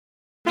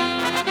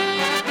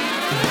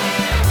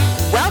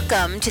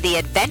Welcome to the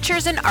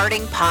Adventures in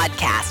Arting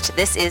podcast.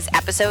 This is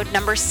episode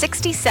number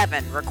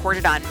 67,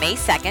 recorded on May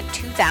 2nd,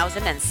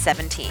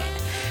 2017.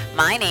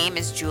 My name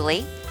is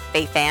Julie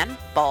Bayfan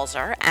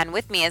Balzer, and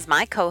with me is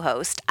my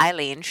co-host,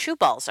 Eileen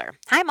Schubalzer.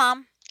 Hi,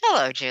 Mom.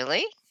 Hello,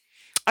 Julie.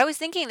 I was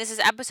thinking this is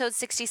episode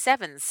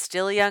 67,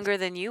 still younger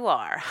than you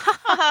are.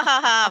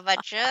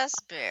 But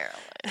just barely.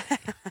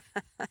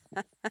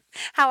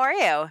 How are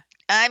you?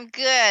 I'm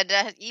good,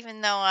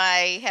 even though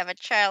I have a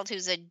child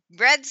who's a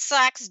Red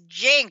Sox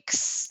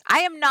jinx.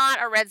 I am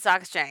not a Red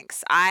Sox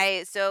jinx.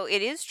 So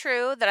it is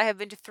true that I have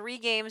been to 3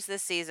 games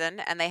this season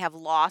and they have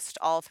lost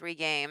all 3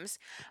 games.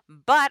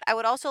 But I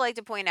would also like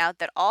to point out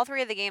that all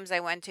 3 of the games I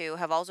went to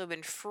have also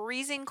been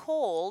freezing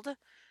cold,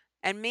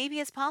 and maybe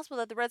it's possible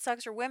that the Red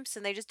Sox are wimps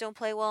and they just don't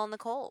play well in the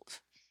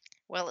cold.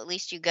 Well, at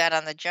least you got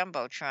on the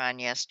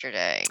Jumbotron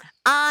yesterday.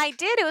 I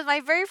did. It was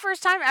my very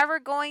first time ever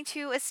going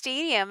to a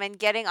stadium and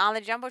getting on the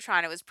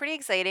Jumbotron. It was pretty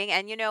exciting.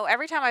 And,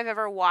 every time I've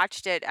ever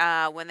watched it,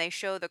 when they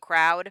show the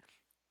crowd,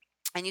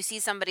 and you see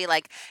somebody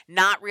like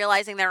not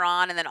realizing they're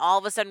on and then all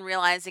of a sudden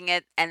realizing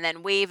it and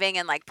then waving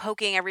and like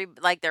poking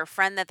their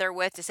friend that they're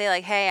with to say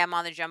like, hey, I'm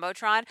on the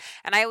Jumbotron.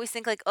 And I always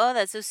think like, oh,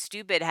 that's so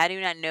stupid. How do you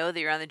not know that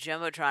you're on the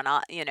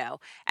Jumbotron?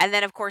 And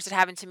then of course it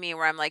happened to me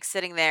where I'm like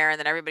sitting there and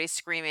then everybody's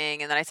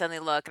screaming and then I suddenly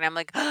look and I'm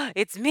like, oh,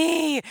 it's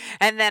me.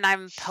 And then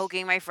I'm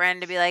poking my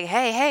friend to be like,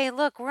 hey,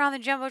 look, we're on the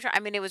Jumbotron. I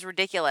mean, it was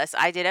ridiculous.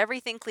 I did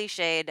everything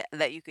cliched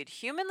that you could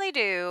humanly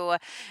do.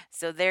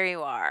 So there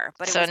you are.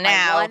 But it So was my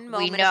now one we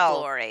moment of know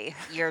glory.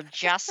 you're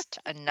just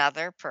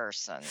another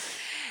person.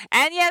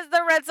 And yes,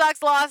 the Red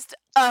Sox lost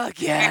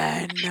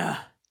again.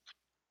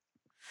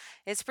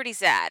 It's pretty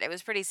sad. It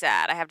was pretty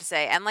sad, I have to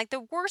say. And like the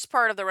worst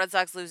part of the Red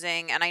Sox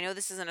losing, and I know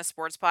this isn't a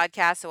sports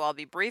podcast, so I'll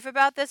be brief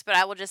about this, but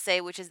I will just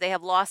say, which is they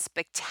have lost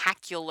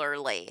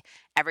spectacularly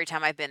every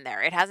time I've been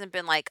there. It hasn't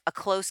been like a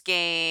close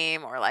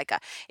game or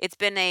it's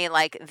been a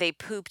like they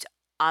pooped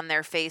on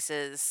their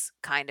faces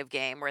kind of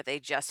game where they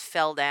just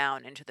fell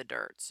down into the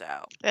dirt.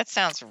 So That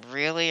sounds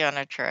really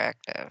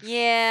unattractive.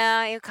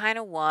 yeah, it kind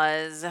of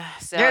was.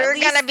 So You're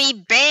gonna be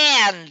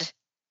banned.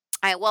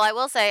 I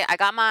will say I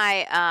got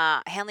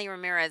my Hanley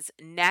Ramirez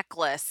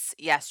necklace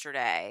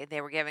yesterday. They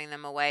were giving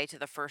them away to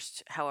the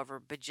first however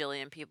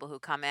bajillion people who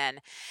come in.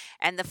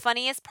 And the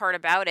funniest part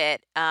about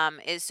it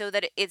is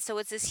it's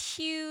this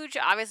huge,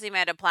 obviously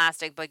made of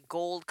plastic, but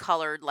gold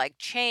colored like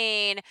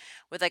chain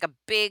with like a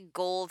big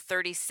gold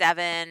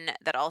 37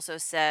 that also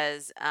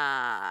says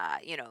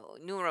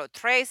numero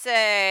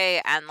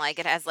 13, and like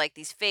it has like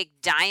these fake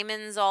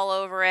diamonds all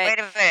over it. Wait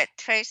a minute.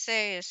 Tracy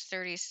is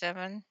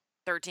 37.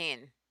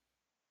 13.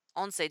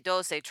 Once,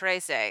 doce,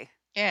 trece.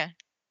 Yeah.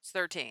 It's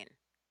 13,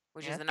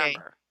 which is the Okay.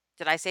 number.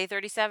 Did I say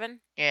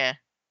 37? Yeah.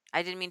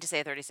 I didn't mean to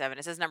say 37.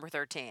 It says number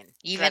 13. So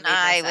Even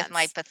that made no I, with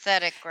my sense.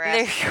 pathetic There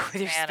grasp you go, of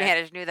with your Spanish.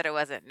 Spanish, knew that it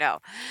wasn't. No.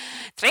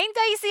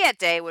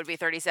 37 would be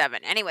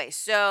 37. Anyway,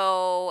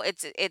 so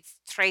it's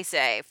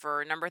trece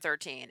for number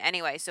 13.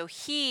 Anyway, so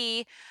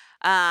he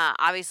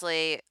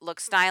obviously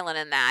looks styling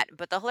in that.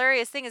 But the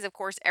hilarious thing is, of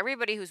course,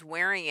 everybody who's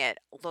wearing it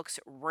looks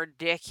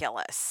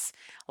ridiculous.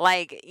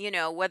 Like,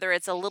 whether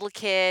it's a little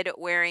kid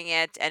wearing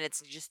it and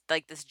it's just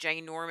like this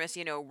ginormous,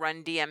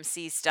 Run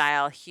DMC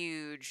style,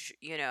 huge,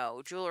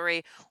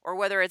 jewelry, or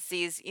whether it's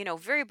these,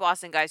 very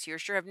Boston guys who you're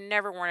sure have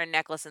never worn a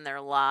necklace in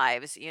their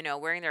lives,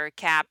 wearing their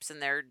caps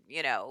and their,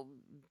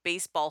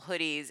 baseball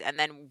hoodies and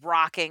then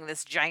rocking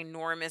this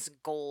ginormous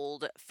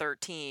gold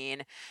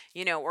 13,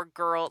 or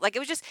girl. Like it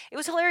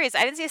was hilarious.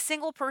 I didn't see a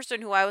single person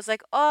who I was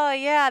like, oh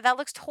yeah, that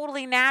looks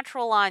totally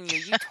natural on you.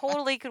 You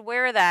totally could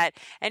wear that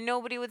and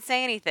nobody would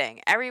say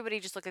anything.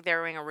 Everybody just looked like they were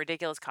wearing a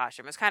ridiculous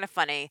costume. It was kind of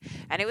funny.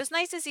 And it was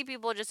nice to see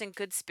people just in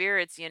good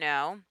spirits,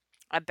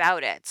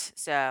 about it.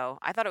 So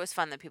I thought it was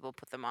fun that people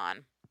put them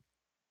on.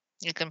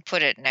 You can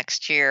put it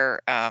next to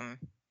your,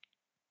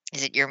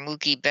 is it your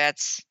Mookie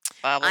Betts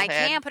bobblehead? I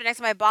can put it next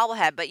to my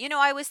bobblehead, but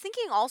I was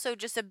thinking also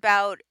just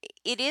about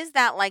it is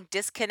that like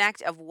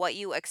disconnect of what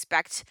you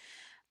expect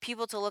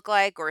people to look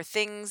like or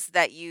things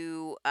that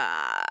you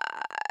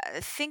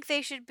think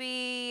they should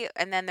be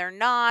and then they're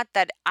not.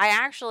 That I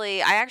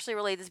actually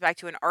relate this back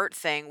to an art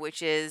thing,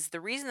 which is the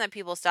reason that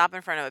people stop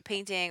in front of a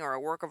painting or a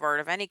work of art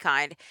of any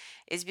kind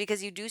is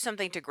because you do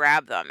something to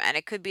grab them, and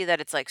it could be that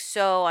it's like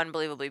so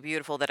unbelievably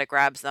beautiful that it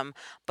grabs them,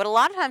 but a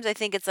lot of times I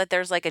think it's that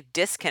there's like a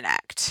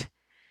disconnect.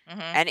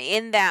 And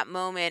in that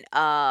moment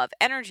of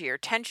energy or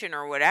tension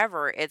or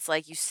whatever, it's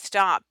like you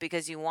stop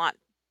because you want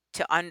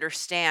to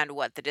understand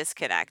what the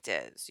disconnect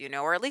is,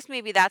 or at least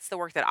maybe that's the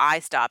work that I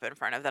stop in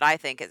front of that I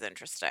think is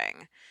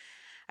interesting.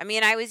 I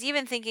mean, I was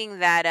even thinking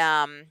that,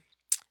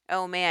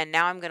 oh man,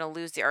 now I'm going to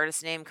lose the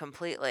artist's name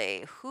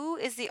completely. Who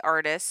is the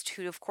artist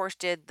who, of course,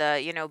 did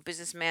the,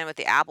 businessman with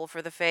the apple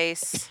for the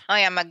face? Oh,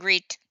 yeah,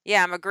 Magritte.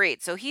 Yeah,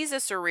 Magritte. So he's a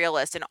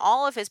surrealist, and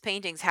all of his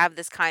paintings have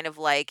this kind of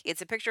like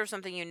it's a picture of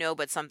something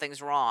but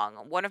something's wrong.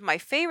 One of my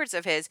favorites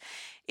of his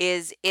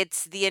is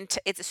it's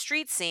a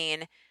street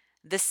scene.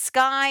 The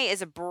sky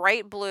is a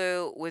bright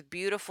blue with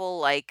beautiful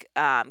like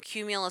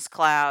cumulus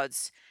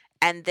clouds,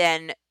 and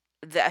then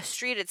The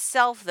street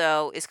itself,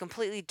 though, is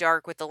completely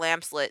dark with the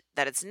lamps lit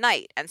that it's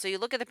night. And so you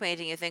look at the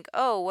painting, you think,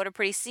 oh, what a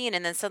pretty scene.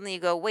 And then suddenly you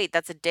go, wait,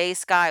 that's a day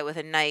sky with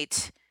a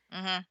night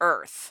Mhm.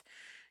 earth,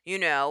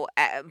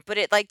 but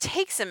it like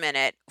takes a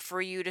minute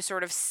for you to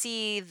sort of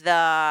see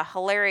the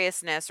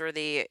hilariousness or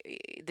the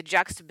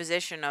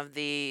juxtaposition of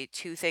the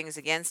two things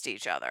against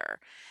each other.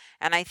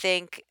 And I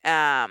think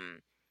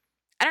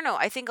I don't know.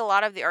 I think a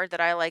lot of the art that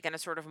I like in a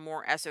sort of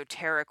more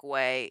esoteric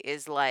way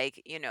is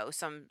like,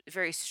 some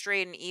very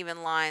straight and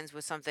even lines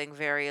with something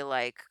very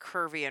like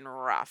curvy and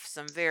rough,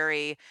 some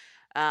very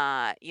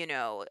a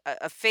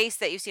face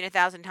that you've seen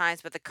 1,000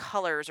 times, but the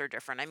colors are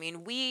different. I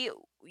mean,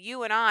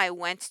 you and I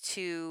went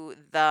to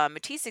the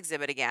Matisse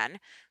exhibit again.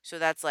 So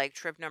that's like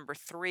trip number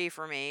 3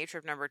 for me,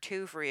 trip number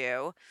 2 for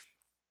you.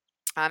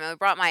 And we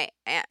brought my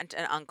aunt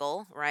and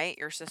uncle, right?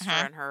 Your sister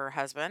Mhm. and her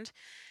husband.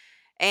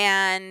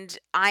 And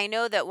I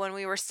know that when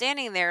we were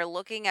standing there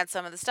looking at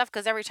some of the stuff,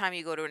 because every time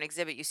you go to an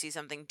exhibit, you see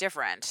something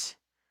different.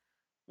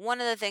 One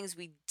of the things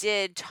we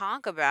did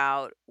talk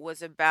about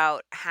was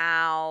about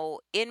how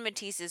in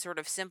Matisse is sort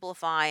of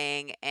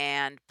simplifying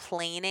and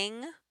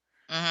planing.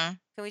 Mhm.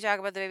 Can we talk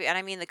about the baby? And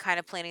I mean the kind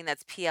of planing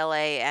that's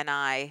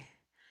PLANI,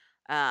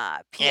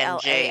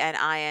 NG.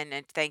 PLANIN,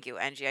 and thank you,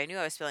 NG. I knew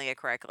I was spelling it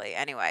correctly.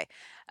 Anyway,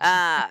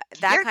 that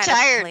You're kind of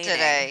tired planing.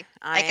 today.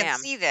 I I can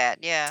am. see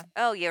that, yeah.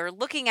 Oh, you're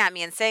looking at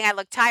me and saying I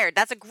look tired.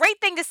 That's a great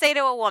thing to say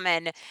to a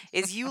woman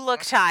is you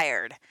look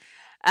tired.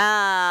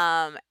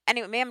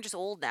 Anyway, maybe I'm just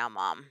old now,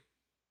 mom.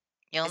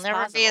 You'll It's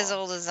never be as possible.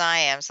 old as I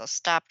am, so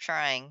stop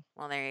trying.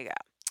 Well, there you go.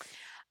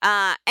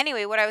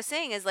 Anyway, what I was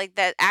saying is like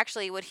that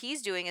actually what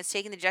he's doing is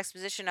taking the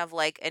juxtaposition of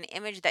like an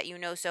image that you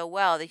know so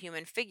well, the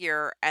human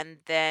figure, and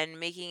then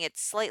making it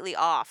slightly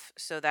off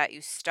so that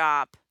you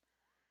stop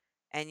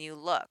and you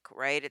look,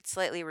 right? It's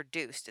slightly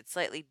reduced, it's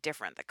slightly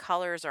different. The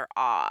colors are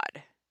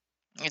odd.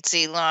 It's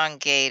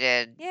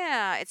elongated.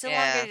 Yeah, it's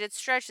Yeah. elongated, it's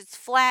stretched, it's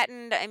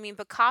flattened. I mean,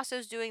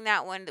 Picasso's doing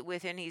that one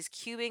within his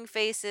cubing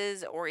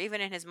faces, or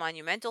even in his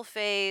monumental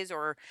phase,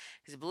 or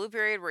his blue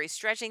period where he's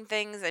stretching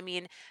things. I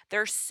mean,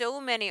 there's so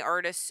many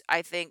artists,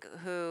 I think,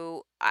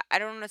 who I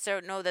don't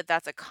necessarily know that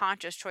that's a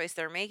conscious choice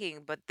they're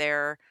making, but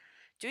they're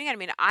doing it. I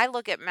mean, I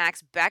look at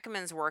Max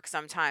Beckmann's work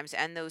sometimes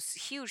and those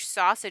huge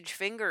sausage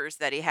fingers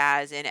that he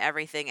has in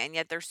everything, and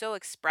yet they're so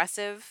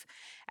expressive.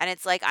 And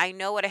it's like, I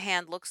know what a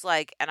hand looks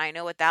like, and I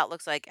know what that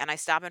looks like. And I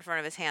stop in front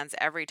of his hands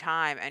every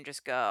time and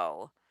just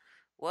go,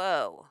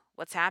 whoa,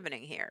 what's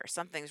happening here?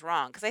 Something's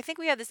wrong. Because I think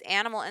we have this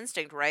animal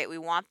instinct, right? We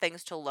want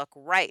things to look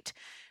right.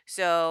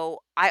 So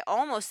I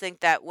almost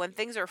think that when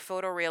things are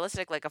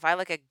photorealistic, like if I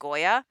look at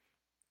Goya,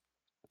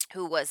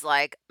 who was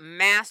like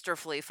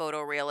masterfully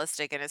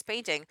photorealistic in his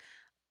painting,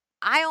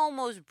 I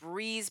almost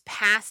breeze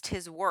past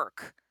his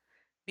work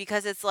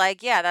because it's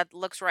like, yeah, that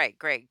looks right.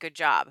 Great. Good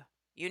job.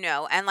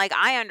 And like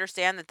I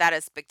understand that that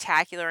is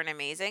spectacular and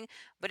amazing,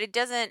 but it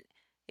doesn't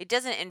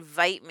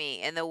invite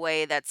me in the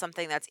way that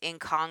something that's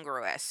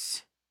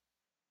incongruous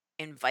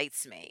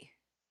invites me.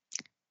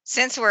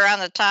 Since we're on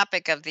the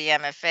topic of the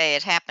MFA,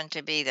 it happened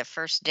to be the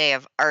first day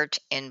of Art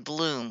in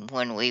Bloom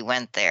when we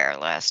went there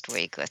last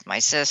week with my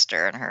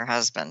sister and her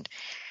husband.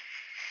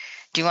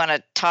 Do you want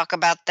to talk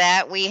about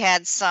that? We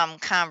had some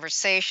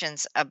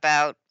conversations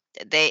about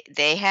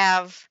they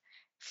have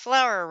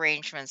flower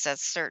arrangements at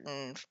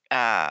certain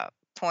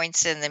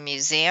points in the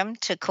museum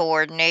to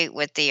coordinate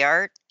with the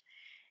art,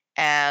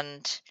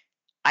 and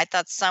I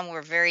thought some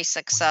were very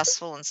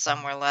successful and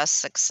some were less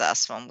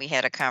successful. And we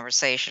had a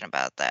conversation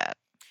about that.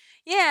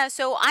 Yeah,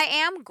 so I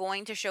am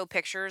going to show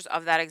pictures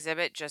of that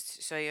exhibit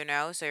just so you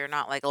know, so you're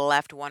not like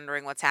left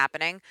wondering what's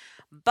happening.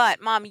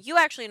 But mom, you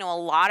actually know a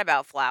lot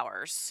about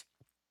flowers.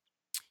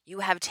 You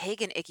have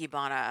taken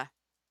Ikebana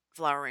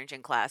flower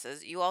arranging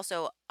classes. You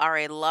also are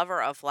a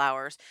lover of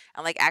flowers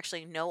and like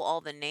actually know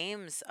all the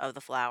names of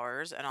the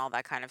flowers and all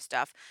that kind of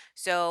stuff.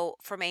 So,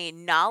 from a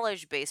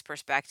knowledge-based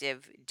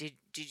perspective, did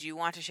you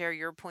want to share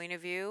your point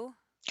of view?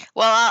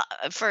 Well,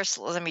 first,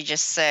 let me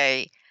just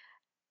say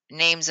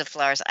names of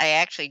flowers. I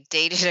actually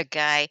dated a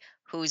guy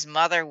whose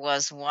mother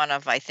was one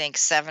of, I think,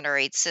 7 or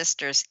 8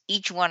 sisters,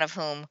 each one of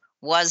whom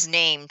was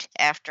named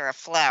after a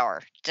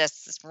flower.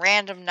 Just this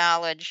random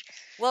knowledge.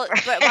 Well,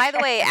 but by the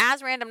way,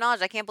 as random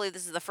knowledge, I can't believe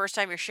this is the first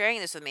time you're sharing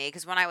this with me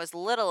because when I was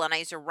little and I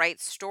used to write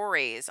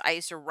stories, I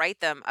used to write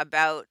them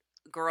about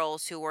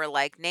girls who were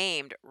like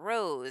named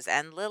Rose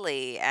and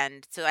Lily.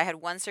 And so I had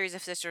one series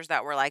of sisters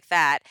that were like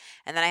that.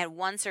 And then I had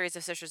one series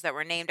of sisters that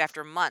were named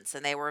after months,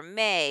 and they were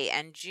May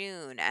and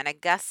June and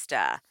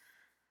Augusta.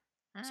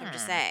 So I'm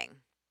just Hmm, saying.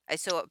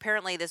 So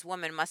apparently this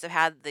woman must have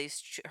had these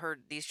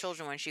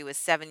children when she was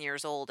 7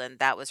 years old, and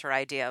that was her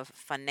idea of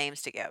fun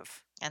names to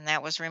give. and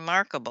that was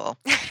remarkable.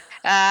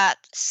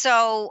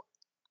 So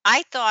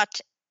I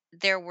thought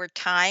there were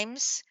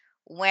times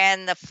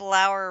when the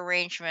flower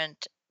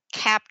arrangement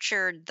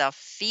captured the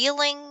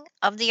feeling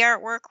of the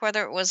artwork,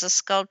 whether it was a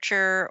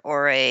sculpture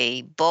or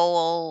a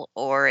bowl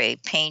or a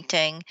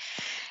painting.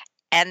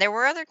 And there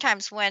were other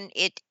times when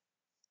it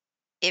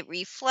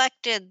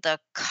reflected the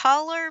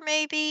color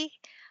maybe,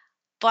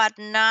 but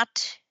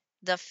not.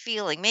 the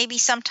feeling. Maybe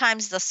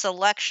sometimes the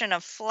selection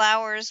of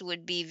flowers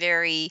would be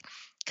very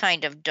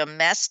kind of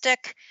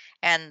domestic,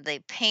 and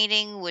the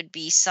painting would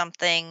be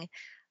something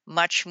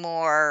much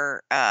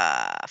more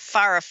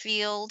far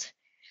afield,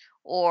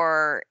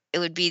 or it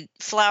would be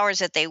flowers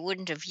that they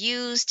wouldn't have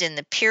used in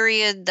the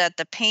period that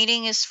the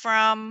painting is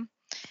from.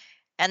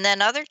 And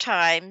then other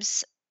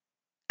times,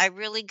 I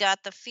really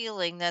got the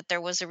feeling that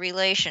there was a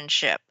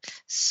relationship.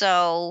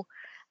 So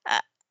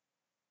uh,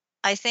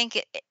 I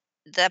think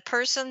the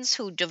persons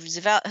who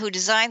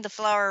designed the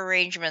flower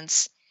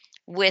arrangements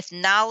with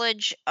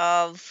knowledge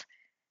of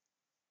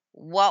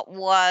what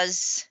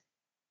was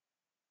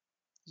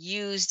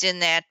used in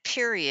that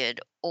period,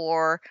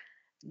 or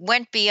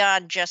went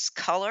beyond just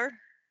color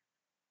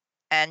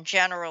and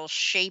general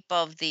shape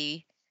of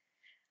the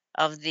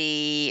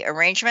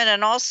arrangement,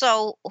 and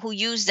also who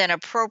used an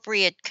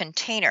appropriate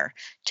container.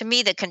 To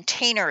me, the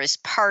container is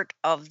part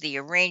of the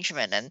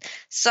arrangement, and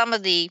some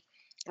of the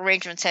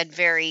arrangements had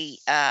very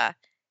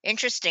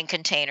interesting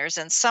containers,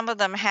 and some of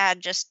them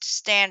had just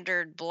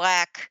standard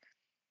black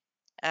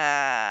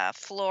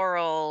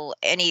floral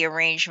any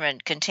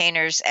arrangement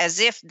containers, as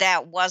if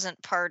that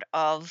wasn't part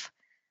of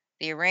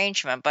the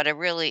arrangement, but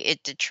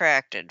it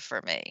detracted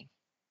for me.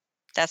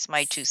 That's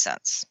my two S-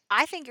 cents.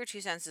 I think your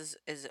 2 cents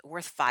is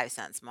worth 5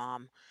 cents,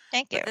 Mom.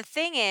 Thank you. But the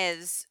thing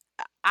is,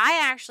 I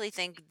actually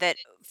think that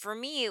for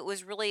me, it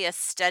was really a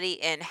study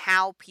in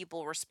how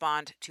people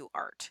respond to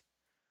art.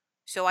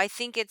 So I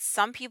think it's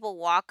some people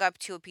walk up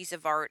to a piece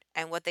of art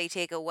and what they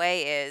take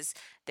away is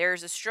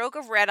there's a stroke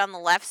of red on the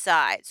left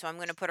side. So I'm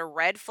going to put a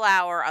red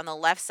flower on the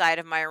left side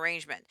of my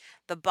arrangement.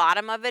 The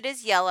bottom of it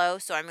is yellow,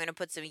 so I'm going to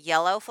put some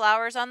yellow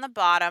flowers on the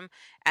bottom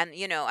and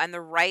and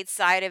the right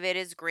side of it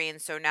is green,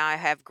 so now I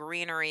have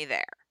greenery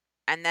there.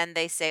 And then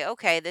they say,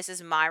 "Okay, this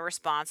is my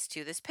response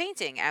to this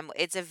painting." And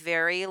it's a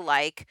very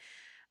like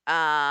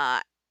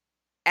uh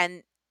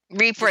and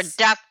this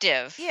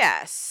Reproductive.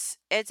 Yes,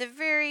 it's a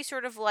very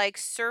sort of like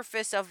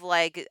surface of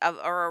like of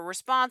or a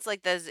response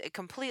like this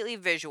completely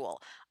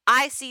visual.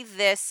 I see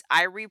this,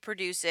 I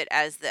reproduce it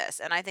as this,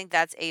 and I think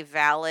that's a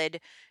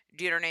valid,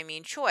 do you know what I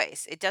mean,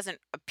 choice. It doesn't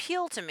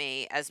appeal to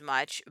me as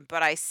much,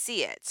 but I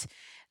see it.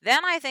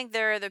 Then I think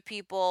there are the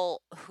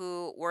people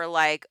who were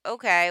like,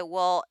 okay,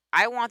 well,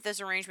 I want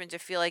this arrangement to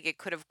feel like it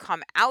could have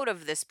come out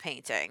of this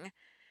painting,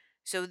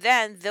 so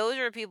then those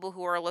are people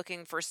who are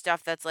looking for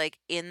stuff that's like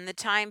in the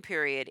time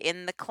period,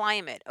 in the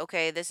climate.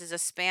 Okay, this is a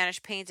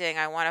Spanish painting.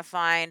 I want to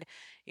find,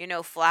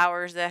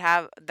 flowers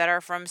that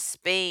are from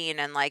Spain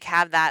and like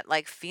have that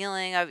like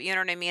feeling of, you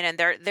know what I mean? And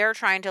they're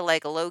trying to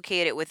like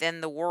locate it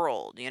within the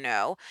world.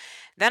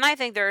 Then I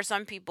think there are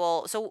some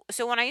people, so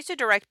when I used to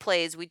direct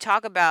plays, we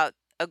talk about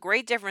a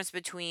great difference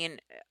between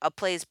a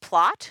play's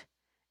plot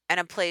and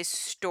a play's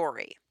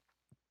story,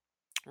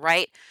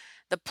 right?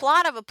 The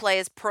plot of a play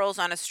is pearls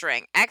on a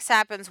string. X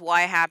happens,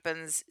 Y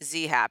happens,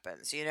 Z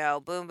happens,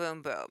 boom,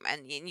 boom, boom.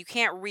 And you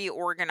can't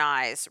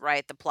reorganize,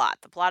 right, the plot.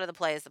 The plot of the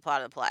play is the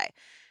plot of the play.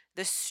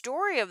 The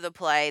story of the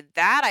play,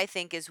 that I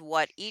think is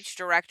what each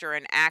director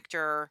and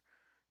actor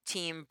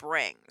team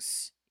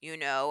brings.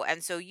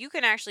 And so you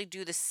can actually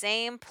do the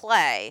same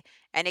play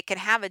and it can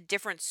have a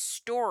different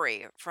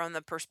story from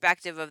the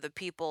perspective of the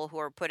people who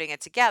are putting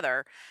it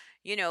together,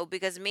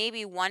 because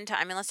maybe one time,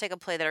 I mean, let's take a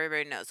play that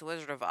everybody knows, The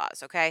Wizard of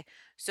Oz, okay?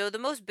 So the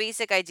most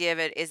basic idea of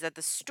it is that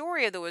the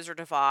story of The Wizard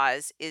of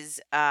Oz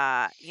is,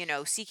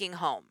 seeking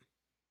home,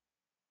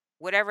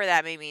 whatever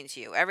that may mean to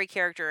you. Every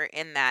character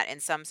in that, in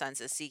some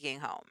sense, is seeking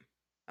home,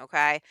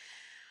 okay?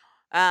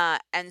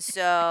 And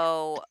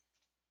so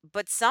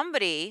but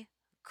somebody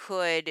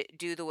could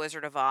do The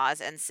Wizard of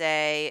Oz and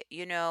say,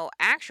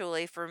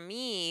 actually, for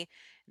me,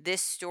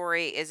 this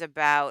story is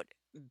about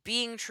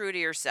being true to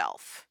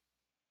yourself,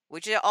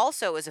 which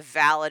also is a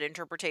valid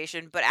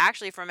interpretation. But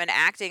actually, from an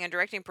acting and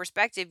directing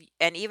perspective,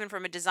 and even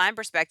from a design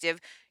perspective,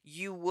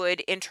 you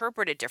would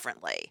interpret it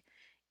differently.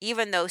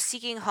 Even though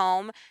seeking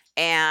home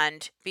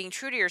and being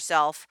true to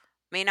yourself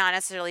may not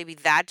necessarily be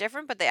that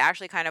different, but they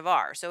actually kind of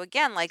are. So,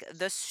 again, like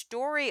the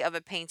story of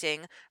a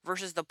painting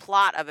versus the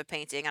plot of a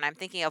painting, and I'm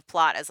thinking of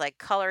plot as like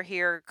color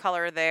here,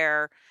 color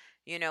there,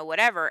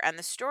 whatever. And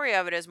the story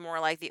of it is more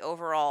like the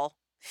overall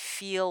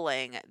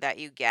feeling that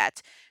you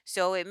get.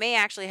 So it may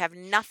actually have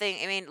nothing,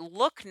 I mean,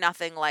 look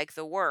nothing like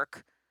the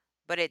work,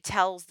 but it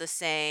tells the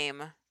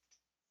same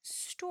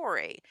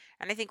story.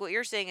 And I think what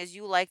you're saying is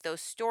you like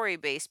those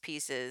story-based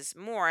pieces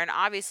more. And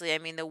obviously, I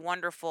mean, the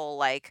wonderful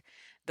like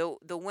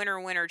the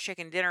winner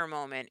chicken dinner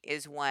moment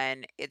is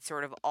when it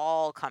sort of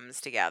all comes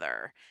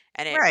together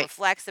and it Right.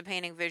 reflects the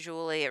painting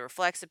visually, it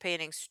reflects the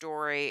painting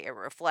story, it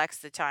reflects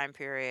the time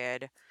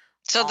period,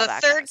 So all the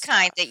that kind of third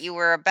kind that stuff. you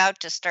were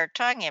about to start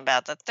talking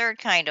about, the third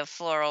kind of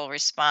floral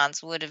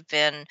response would have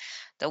been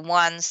the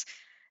ones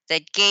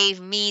that gave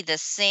me the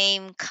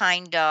same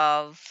kind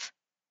of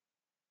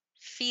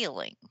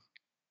feeling.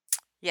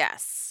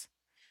 Yes.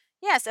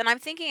 Yes, and I'm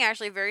thinking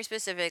actually very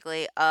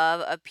specifically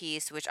of a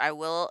piece which I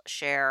will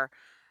share,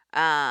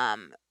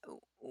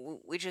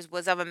 which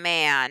was of a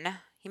man.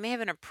 He may have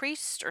been a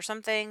priest or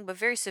something, but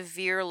very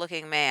severe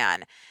looking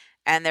man.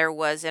 and there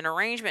was an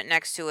arrangement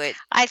next to it.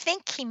 I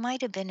think he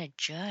might have been a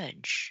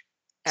judge.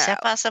 Is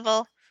that Oh,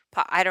 possible?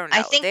 I don't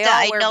I know. think They that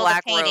all I wear know the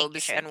black painting you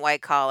robes showed. and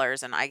white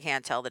collars, and I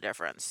can't tell the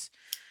difference.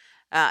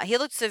 He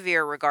looked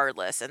severe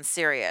regardless and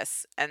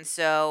serious. And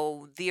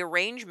so the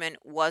arrangement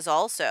was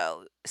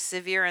also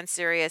severe and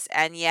serious,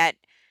 and yet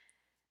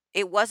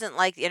it wasn't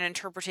like an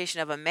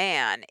interpretation of a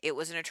man. It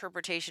was an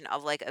interpretation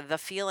of like the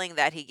feeling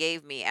that he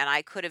gave me. And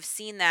I could have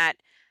seen that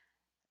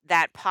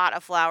pot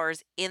of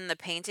flowers in the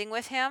painting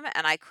with him,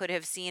 and I could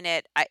have seen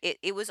it.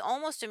 It was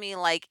almost to me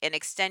like an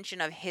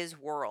extension of his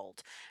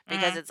world,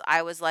 because Mhm, it's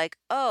I was like,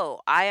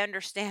 oh, I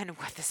understand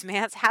what this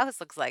man's house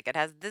looks like. It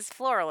has this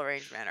floral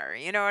arrangement, or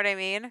you know what I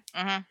mean?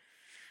 mhm.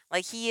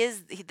 Like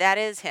that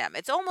is him.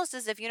 It's almost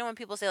as if, when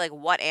people say like,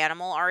 what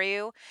animal are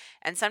you?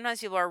 And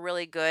sometimes people are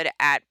really good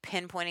at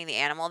pinpointing the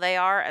animal they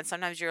are. And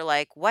sometimes you're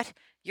like, what?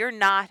 You're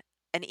not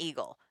an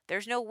eagle.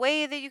 There's no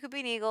way that you could be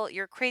an eagle.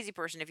 You're a crazy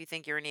person if you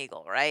think you're an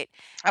eagle, right?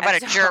 How And about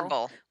a so,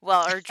 gerbil?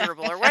 well, or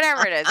gerbil or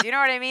whatever it is, you know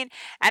what I mean?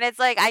 And it's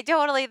like, I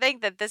totally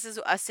think that this is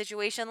a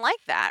situation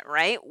like that,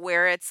 right?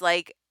 Where it's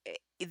like,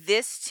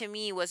 this to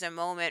me was a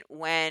moment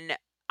when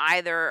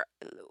either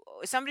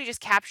somebody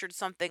just captured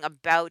something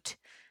about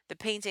the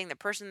painting, the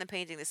person in the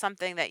painting, the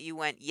something that you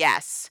went,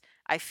 yes,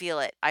 I feel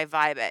it, I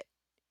vibe it,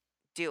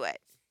 do it.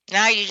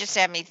 Now you just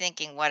have me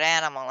thinking, "What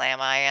animal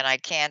am I?" And I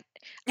can't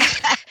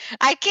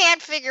I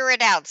can't figure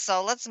it out,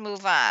 so let's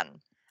move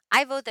on.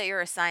 I vote that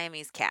you're a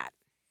Siamese cat.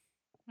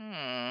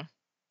 Hmm.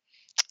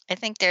 I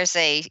think there's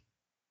a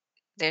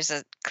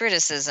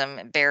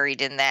criticism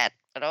buried in that,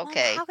 but Well,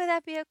 okay. how could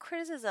that be a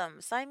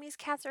criticism? Siamese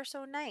cats are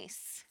so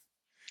nice.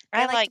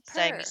 They I like to like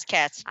purr. Siamese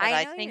cats, but I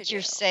I know you think do.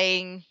 you're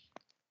saying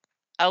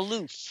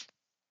aloof.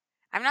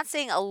 I'm not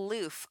saying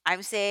aloof.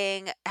 I'm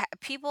saying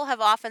people have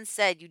often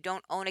said you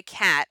don't own a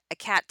cat. A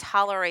cat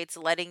tolerates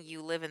letting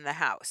you live in the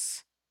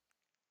house.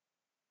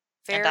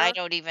 And I Fair?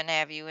 don't even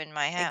have you in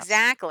my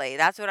house. Exactly.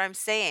 That's what I'm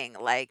saying.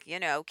 Like,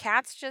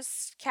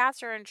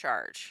 cats are in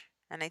charge.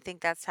 And I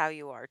think that's how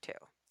you are too.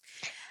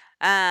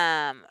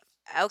 Um,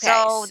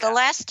 okay, So so the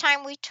last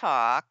time we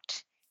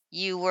talked,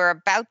 you were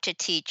about to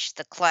teach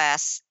the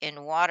class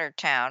in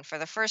Watertown. For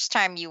the first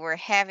time, you were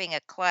having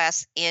a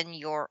class in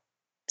your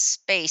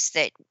space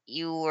that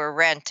you were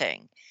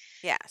renting.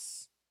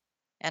 yes.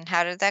 And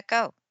how did that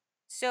go?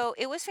 So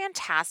it was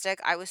fantastic.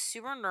 I was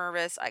super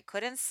nervous. I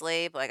couldn't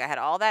sleep. Like I had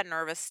all that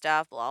nervous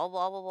stuff, blah,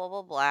 blah, blah, blah,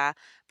 blah, blah.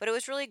 But it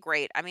was really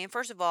great. I mean,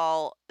 first of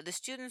all, the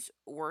students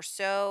were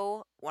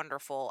so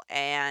wonderful.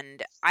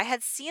 And I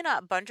had seen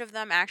a bunch of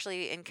them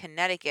actually in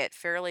Connecticut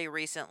fairly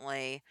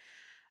recently.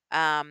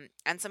 And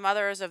some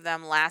others of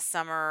them last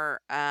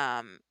summer,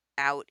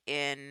 out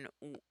in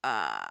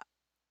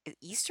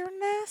Eastern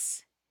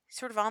Mass,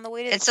 sort of on the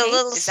way to the It's a Cape.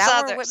 little Is that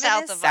where southern Whitman south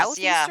is? of us.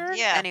 Yeah, Southeastern?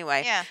 yeah,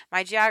 Anyway, yeah.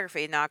 my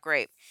geography not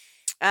great.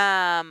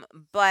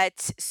 But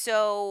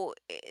so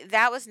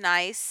that was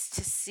nice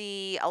to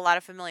see a lot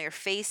of familiar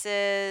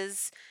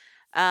faces.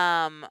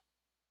 Um,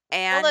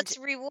 Well, and it's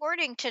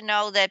rewarding to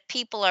know that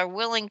people are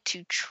willing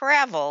to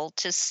travel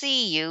to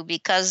see you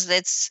because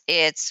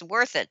it's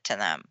worth it to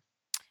them.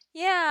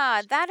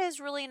 Yeah, that is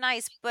really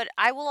nice. But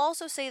I will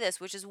also say this,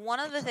 which is one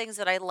of the things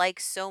that I like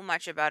so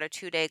much about a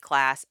 2 day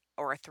class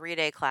or a 3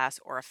 day class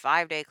or a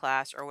 5 day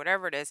class or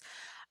whatever it is,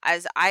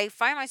 as I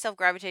find myself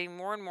gravitating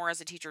more and more as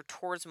a teacher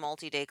towards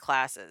multi-day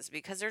classes,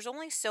 because there's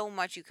only so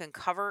much you can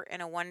cover in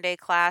a 1 day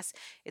class.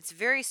 It's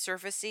very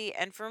surfacey.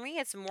 And for me,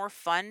 it's more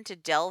fun to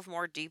delve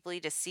more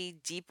deeply to see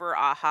deeper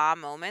aha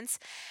moments.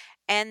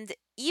 And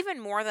even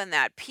more than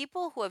that,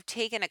 people who have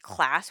taken a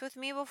class with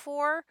me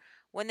before,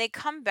 when they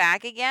come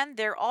back again,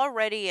 they're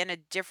already in a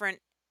different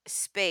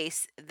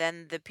space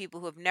than the people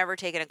who have never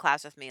taken a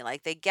class with me.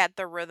 Like they get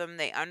the rhythm,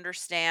 they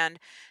understand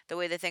the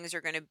way that things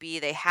are going to be,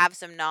 they have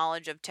some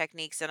knowledge of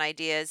techniques and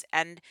ideas.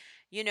 And,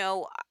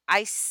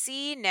 I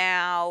see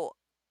now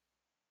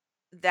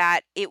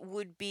that it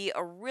would be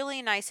a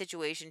really nice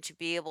situation to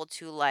be able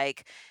to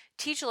like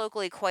teach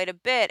locally quite a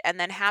bit and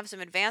then have some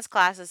advanced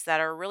classes that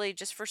are really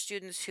just for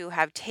students who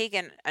have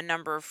taken a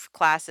number of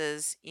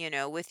classes,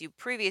 with you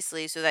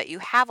previously, so that you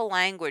have a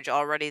language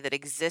already that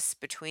exists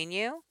between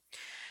you.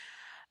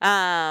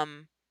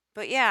 Um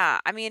but yeah,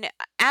 I mean,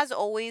 as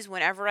always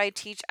whenever I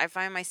teach, I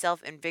find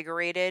myself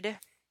invigorated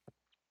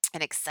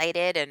and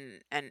excited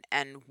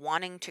and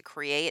wanting to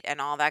create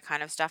and all that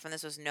kind of stuff, and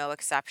this was no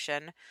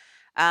exception.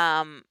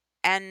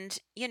 And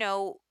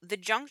the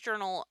junk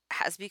journal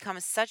has become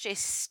such a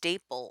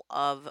staple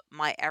of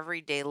my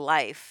everyday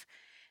life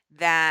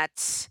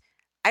that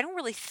I don't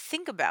really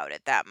think about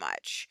it that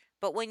much.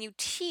 But when you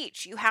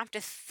teach, you have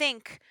to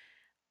think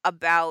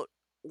about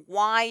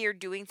why you're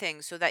doing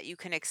things so that you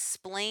can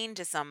explain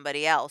to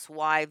somebody else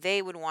why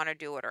they would want to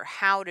do it or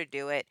how to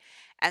do it.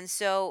 And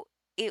so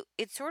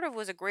it sort of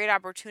was a great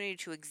opportunity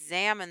to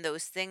examine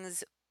those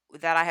things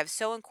that I have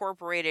so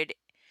incorporated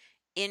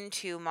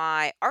into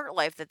my art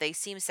life that they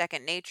seem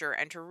second nature,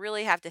 and to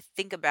really have to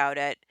think about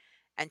it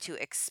and to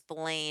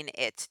explain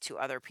it to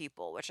other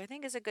people, which I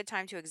think is a good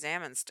time to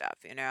examine stuff,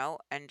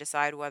 and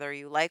decide whether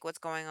you like what's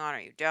going on or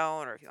you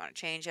don't, or if you want to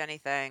change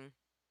anything.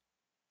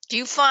 Do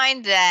you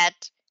find that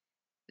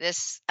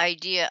this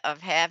idea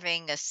of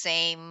having a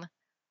same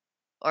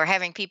or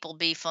having people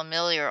be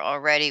familiar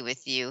already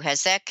with you,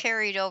 has that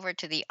carried over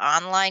to the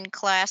online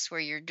class where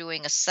you're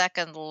doing a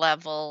second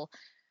level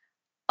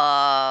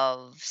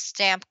of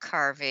stamp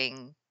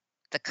carving,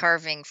 the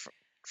carving for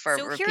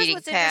So here's repeating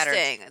what's patterns,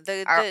 interesting.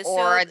 The are the or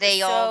so are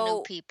they all new so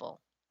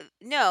people?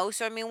 no,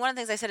 so I mean one of the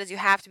things I said is you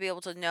have to be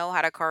able to know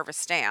how to carve a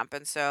stamp,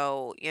 and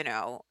so,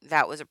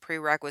 that was a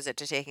prerequisite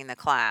to taking the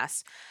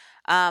class.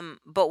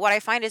 But what I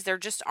find is there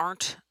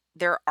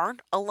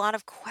aren't a lot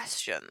of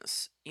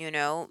questions.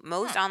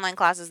 Most Hmm. online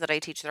classes that I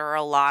teach, there are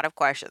a lot of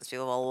questions.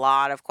 People have a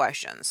lot of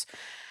questions.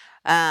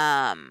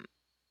 Um,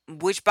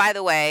 which by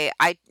the way,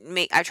 I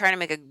try to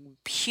make a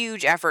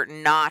huge effort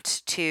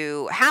not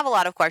to have a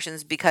lot of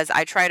questions because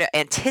I try to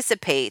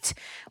anticipate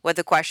what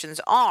the questions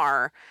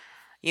are.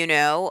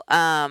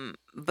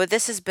 But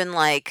this has been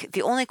like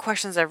the only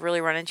questions I've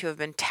really run into have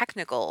been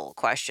technical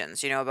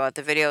questions, about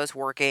the videos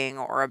working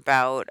or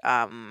about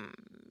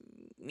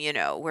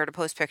where to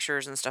post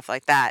pictures and stuff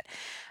like that.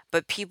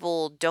 But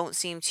people don't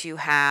seem to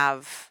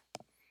have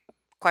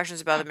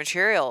questions about Hmm. the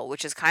material,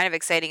 which is kind of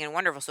exciting and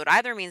wonderful. So it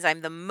either means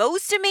I'm the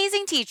most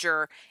amazing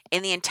teacher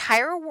in the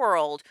entire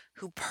world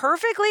who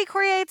perfectly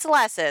creates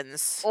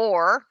lessons,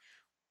 Or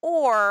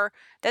or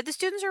that the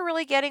students are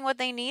really getting what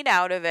they need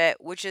out of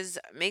it, which is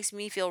makes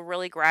me feel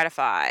really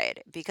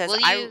gratified because will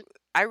I you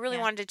I really yeah,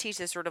 wanted to teach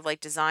this sort of like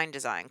design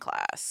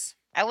class.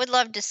 I would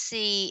love to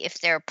see if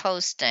they're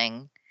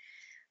posting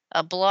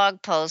a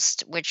blog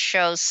post which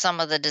shows some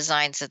of the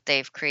designs that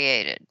they've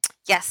created.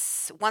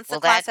 Yes, once the Will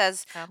class that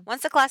has come?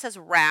 once the class has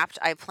wrapped,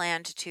 I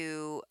planned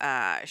to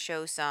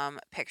show some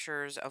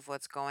pictures of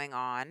what's going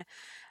on.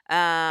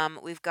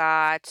 We've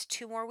got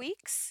 2 more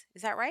weeks.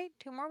 Is that right?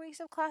 2 more weeks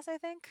of class, I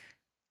think,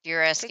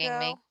 You're to asking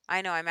me? go.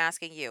 I know I'm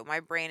asking you. My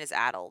brain is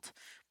addled,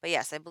 but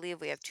yes, I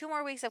believe we have 2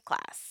 more weeks of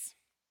class.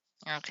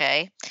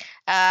 Okay.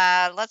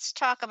 Let's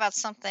talk about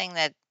something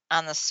that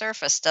on the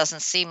surface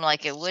doesn't seem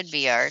like it would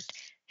be art.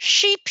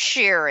 Sheep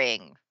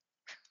shearing.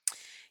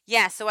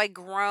 Yeah, so I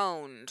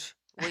groaned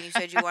when you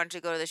said you wanted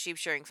to go to the sheep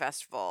shearing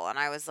festival. And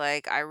I was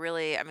like, I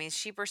mean,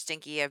 sheep are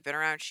stinky. I've been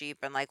around sheep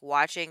and like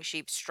watching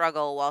sheep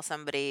struggle while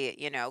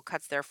somebody,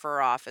 cuts their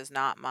fur off is it's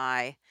not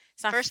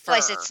First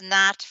place, fur, it's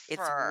not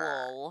it's fur.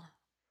 wool.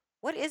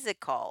 What is it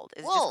called?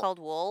 Is it just Wool. called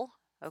wool?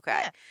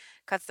 Okay. Yeah.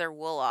 Cuts their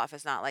wool off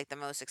is not like the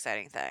most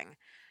exciting thing.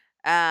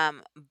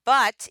 Um,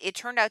 but it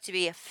turned out to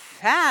be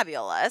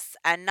fabulous,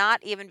 and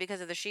not even because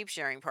of the sheep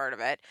shearing part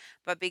of it,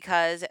 but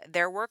because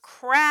there were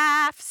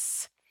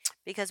crafts.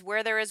 Because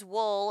where there is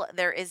wool,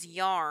 there is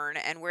yarn,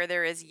 and where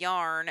there is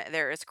yarn,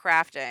 there is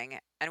crafting,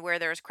 and where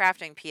there is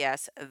crafting,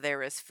 PS,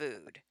 there is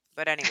food.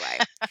 But anyway,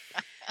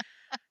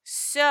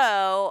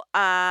 so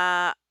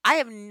I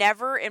have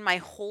never in my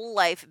whole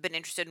life been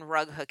interested in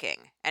rug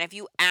hooking. And if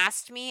you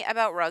asked me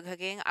about rug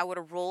hooking, I would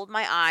have rolled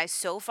my eyes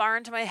so far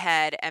into my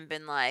head and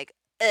been like,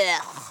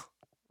 ugh,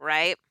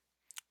 right?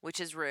 Which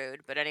is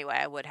rude, but anyway,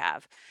 I would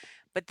have.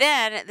 But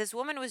then this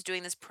woman was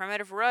doing this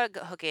primitive rug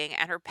hooking,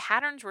 and her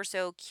patterns were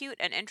so cute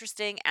and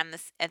interesting, and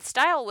the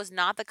style was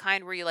not the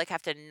kind where you like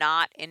have to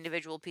knot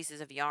individual pieces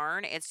of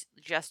yarn. It's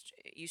just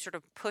you sort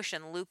of push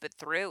and loop it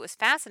through. It was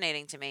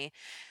fascinating to me.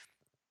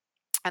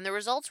 And the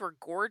results were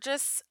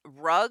gorgeous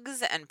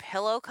rugs and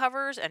pillow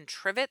covers and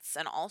trivets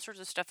and all sorts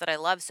of stuff that I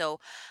love. So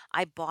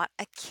I bought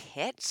a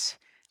kit,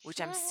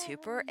 which I'm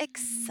super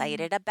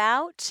excited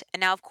about.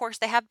 And now, of course,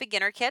 they have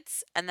beginner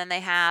kits and then they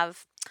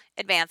have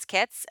advanced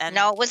kits. No, And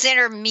it was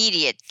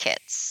intermediate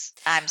kits.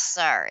 I'm I'm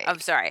sorry.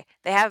 sorry,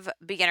 they have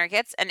beginner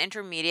kits and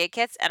intermediate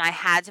kits. And I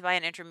had to buy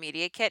an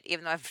intermediate kit,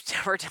 even though I've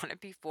never done it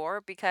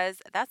before,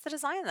 because that's the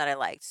design that I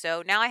liked.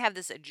 So now I have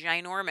this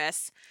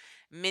ginormous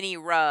mini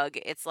rug.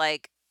 It's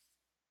like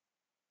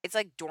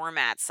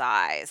doormat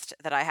sized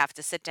that I have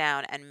to sit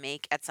down and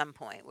make at some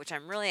point, which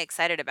I'm really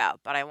excited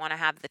about, but I want to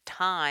have the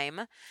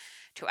time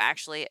to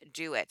actually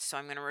do it. So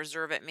I'm going to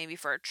reserve it maybe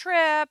for a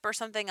trip or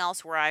something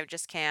else where I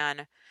just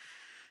can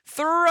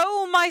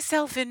throw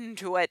myself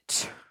into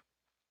it.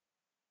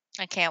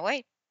 I can't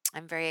wait.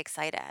 I'm very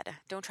excited.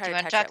 Don't try Do to you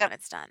want to touch talk it when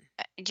it's done.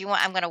 do you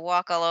want I'm gonna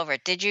walk all over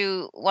it. Did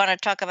you wanna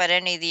talk about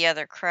any of the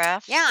other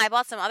Yeah, crafts? I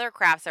bought some other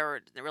crafts that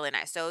were really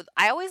nice. So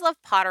I always love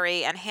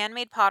pottery, and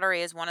handmade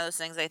pottery is one of those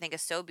things I think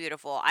is so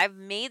beautiful. I've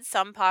made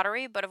some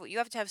pottery, but you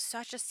have to have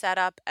such a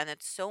setup, and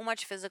it's so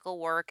much physical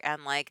work,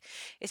 and like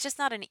it's just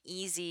not an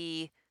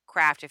easy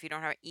craft if you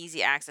don't have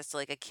easy access to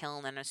like a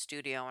kiln and a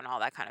studio and all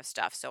that kind of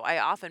stuff. So I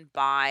often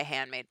buy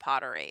handmade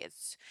pottery.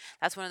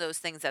 That's one of those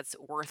things that's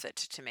worth it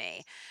to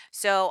me.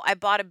 So I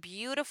bought a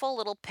beautiful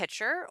little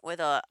pitcher with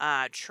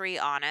a tree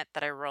on it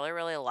that I really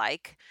really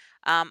like.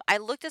 I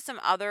looked at some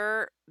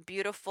other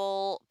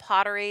beautiful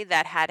pottery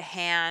that had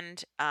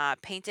hand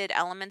painted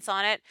elements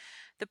on it.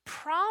 The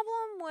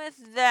problem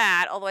with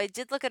that, although I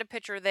did look at a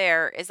picture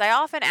there, is I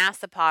often ask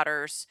the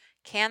potters,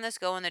 can this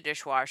go in the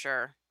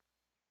dishwasher?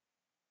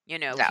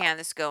 No. Can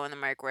this go in the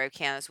microwave?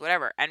 Can this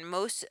whatever? And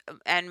most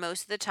of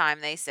the time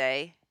they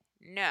say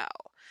no.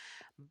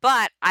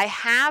 But I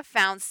have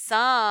found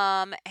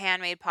some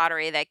handmade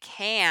pottery that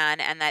can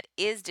and that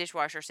is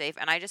dishwasher safe,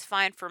 and I just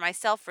find for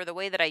myself, for the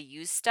way that I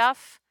use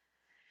stuff,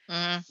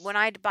 Mhm, when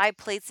I buy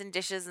plates and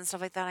dishes and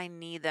stuff like that, I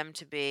need them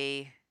to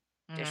be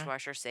mhm.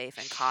 dishwasher safe,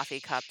 and coffee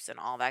cups and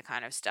all that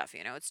kind of stuff,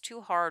 it's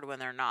too hard when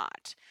they're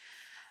not.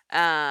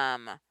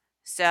 Um,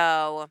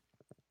 so,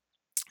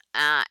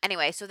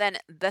 anyway, so then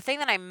the thing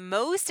that I'm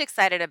most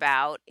excited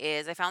about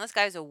is I found this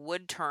guy who's a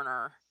wood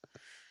turner,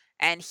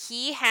 and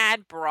he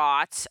had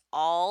brought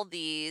all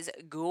these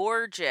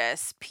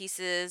gorgeous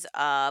pieces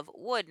of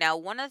wood. Now,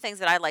 one of the things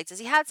that I liked is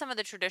he had some of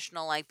the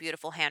traditional, like,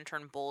 beautiful hand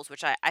turned bowls,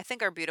 which I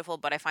think are beautiful,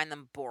 but I find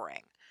them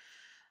boring.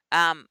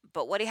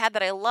 But what he had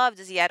that I loved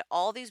is he had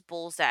all these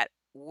bowls that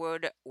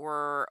were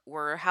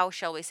how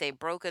shall we say,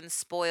 broken,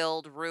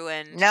 spoiled,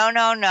 ruined. No,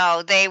 no,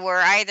 no, they were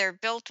either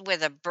built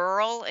with a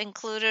burl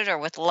included or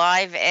with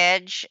live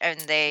edge, and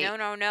they No,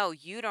 no, no,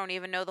 you don't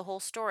even know the whole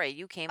story.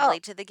 You came oh,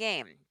 late to the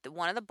game.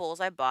 One of the bowls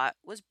I bought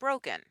was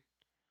broken,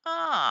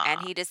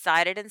 and ah, he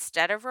decided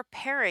instead of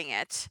repairing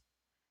it,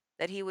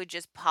 that he would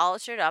just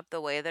polish it up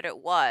the way that it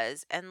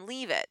was and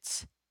leave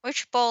it.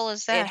 which bowl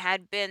is It that?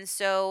 had been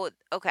so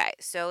okay,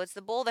 so it's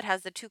the bowl that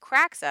has the two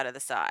cracks out of the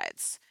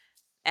sides.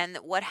 And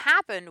what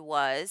happened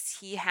was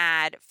he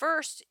had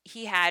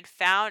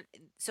found,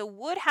 so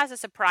wood has a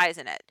surprise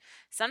in it.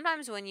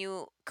 Sometimes when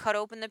you cut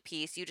open the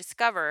piece, you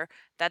discover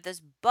that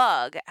this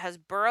bug has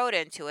burrowed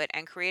into it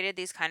and created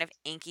these kind of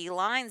inky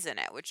lines in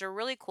it, which are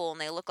really cool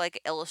and they look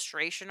like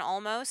illustration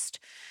almost.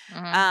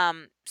 Mhm.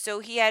 So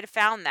he had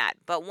found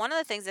that. But one of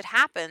the things that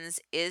happens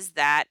is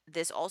that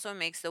this also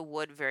makes the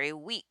wood very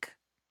weak.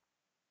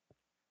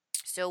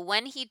 So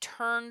when he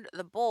turned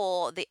the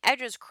bowl, the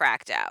edges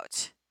cracked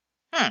out.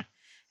 Hmm,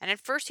 And at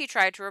first he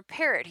tried to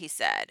repair it, he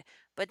said,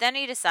 but then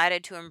he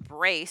decided to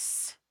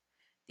embrace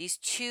these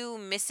two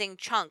missing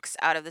chunks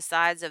out of the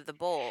sides of the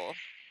bowl,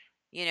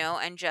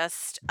 and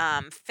just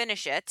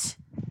finish it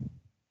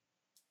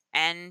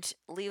and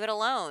leave it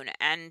alone.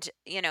 And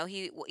he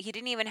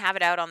didn't even have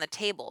it out on the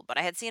table, but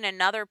I had seen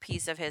another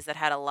piece of his that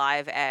had a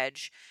live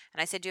edge,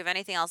 and I said, "Do you have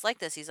anything else like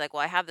this?" He's like,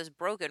 "Well, I have this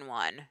broken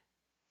one."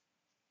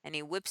 And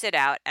he whips it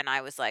out, and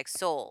I was like,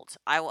 "Sold.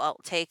 I will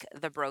take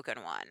the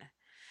broken one."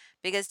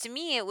 Because to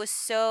me it was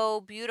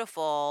so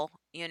beautiful,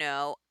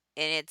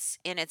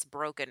 in its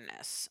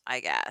brokenness, I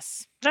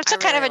guess. that's I a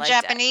kind of really a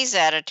liked it. Japanese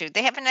attitude.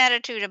 They have an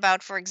attitude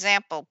about, for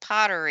example,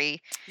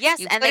 pottery. Yes,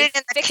 You and put they it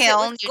in the fix it kiln,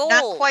 with you're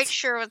not quite gold.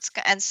 sure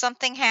and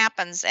something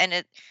happens, and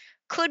it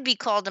could be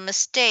called a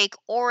mistake,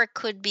 or it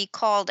could be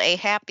called a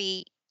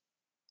happy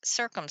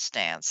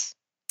circumstance.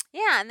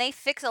 Yeah, and they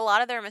fix a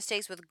lot of their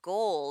mistakes with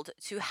gold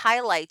to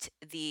highlight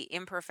the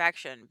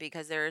imperfection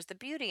because there is the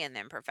beauty in the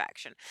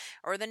imperfection.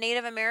 Or the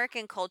Native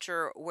American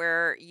culture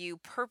where you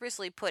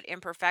purposely put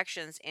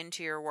imperfections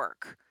into your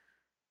work,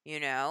 you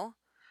know?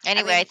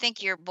 I Anyway, I mean,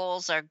 think your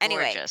bowls are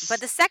anyway,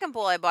 but gorgeous. the second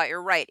bowl I bought,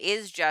 you're right,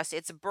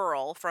 it's a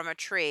burl from a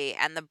tree,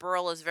 and the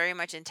burl is very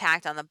much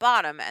intact on the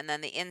bottom, and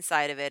then the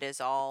inside of it is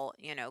all,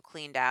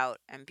 cleaned out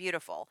and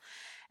beautiful.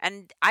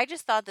 And I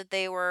just thought that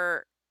they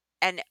were,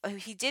 and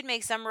he did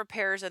make some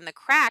repairs in the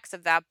cracks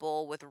of that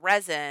bowl with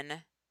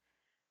resin,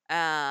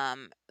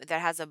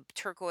 that has a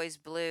turquoise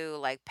blue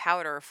like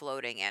powder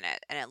floating in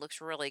it, and it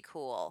looks really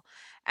cool.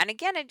 And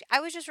again, I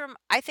was just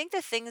I think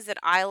the things that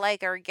I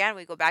like are, again,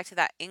 we go back to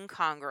that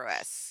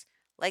incongruous,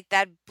 like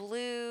that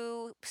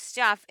blue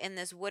stuff in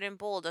this wooden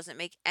bowl doesn't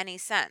make any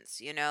sense,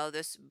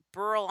 this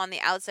burl on the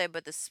outside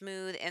but the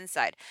smooth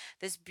inside,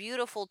 this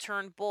beautiful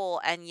turned bowl,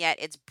 and yet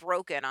it's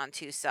broken on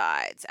two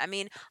sides. I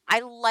mean, I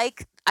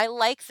like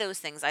those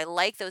things, I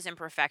like those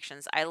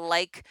imperfections, I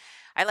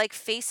like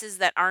faces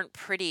that aren't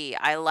pretty.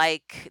 I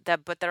like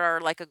that, but that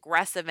are like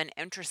aggressive and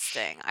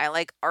interesting. I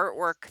like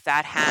artwork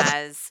that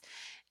has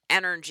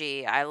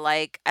energy. I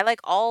like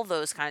all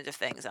those kinds of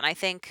things. And I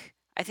think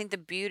the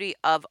beauty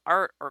of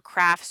art or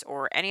crafts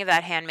or any of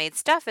that handmade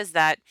stuff is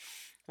that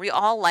we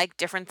all like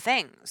different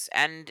things.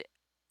 And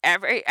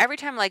every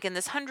time, like in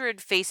this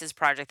 100 faces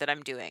project that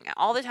I'm doing,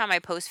 all the time I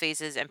post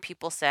faces and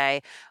people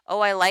say, "Oh,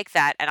 I like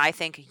that." And I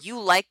think, "You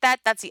like that?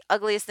 That's the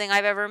ugliest thing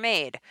I've ever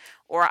made."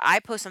 Or I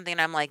post something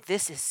and I'm like,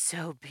 "This is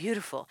so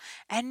beautiful."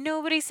 And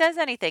nobody says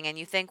anything, and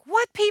you think,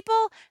 "What,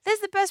 people? This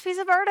is the best piece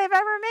of art I've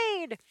ever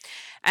made."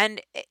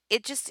 And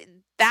it just,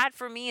 that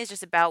for me is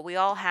just about, we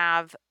all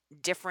have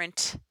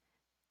different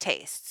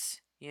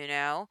tastes, you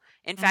know?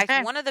 In fact,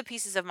 Okay. one of the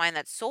pieces of mine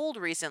that sold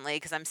recently,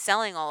 because I'm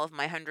selling all of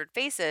my 100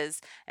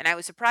 faces, and I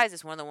was surprised,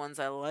 it's one of the ones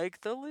I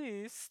like the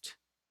least.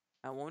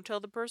 I won't tell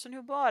the person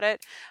who bought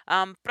it,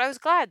 but I was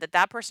glad that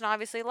that person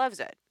obviously loves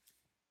it.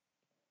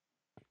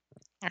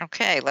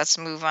 Okay, let's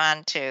move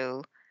on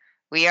to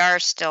we are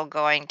still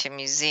going to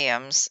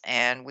museums,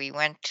 and we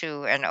went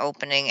to an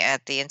opening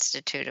at the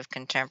Institute of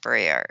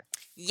Contemporary Art.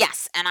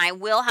 Yes, and I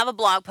will have a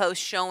blog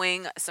post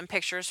showing some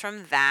pictures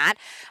from that.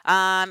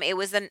 It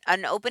was an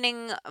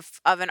opening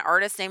of an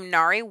artist named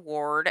Nari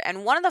Ward,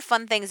 and one of the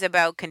fun things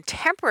about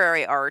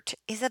contemporary art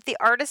is that the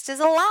artist is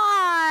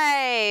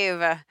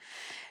alive.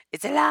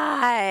 It's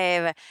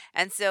alive.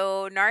 And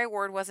so Nari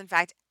Ward was in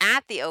fact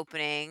at the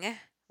opening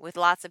with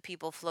lots of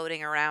people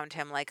floating around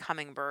him like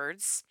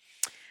hummingbirds.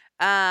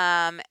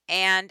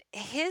 And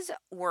his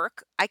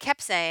work, I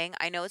kept saying,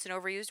 I know it's an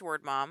overused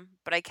word, Mom,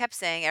 but I kept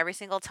saying every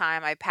single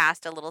time I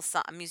passed a little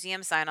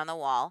museum sign on the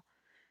wall,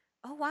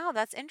 "Oh wow,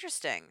 that's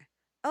interesting.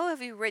 Oh,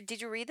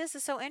 did you read this?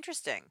 It's so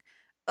interesting.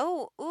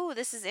 Oh, ooh,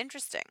 this is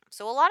interesting."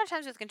 So a lot of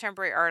times with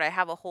contemporary art, I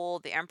have a whole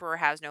 "the emperor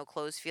has no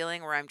clothes"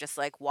 feeling where I'm just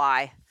like,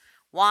 "Why?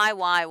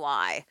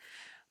 Why?"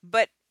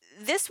 But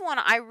this one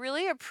I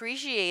really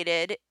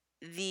appreciated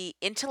the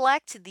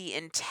intellect, the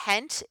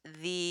intent,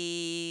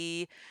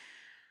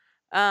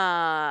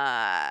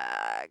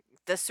 uh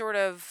the sort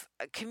of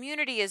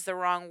community is the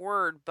wrong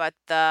word, but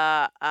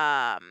the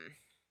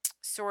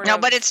sort No,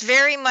 but of it's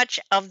very much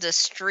of the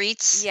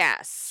streets.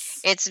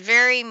 yes. It's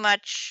very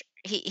much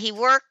he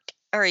worked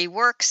or he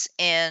works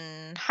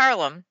in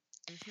Harlem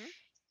Mhm.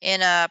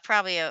 in a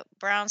probably a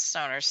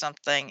brownstone or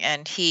something,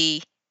 and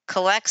he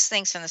collects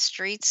things from the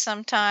streets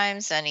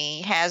sometimes, and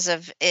it has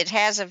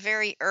a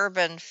very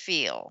urban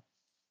feel.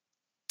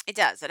 It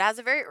does. It has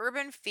a very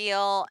urban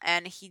feel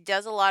and he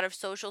does a lot of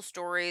social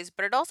stories,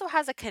 but it also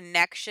has a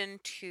connection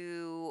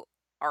to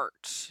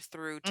art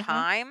through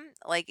Mhm, time.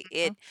 Like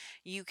mhm.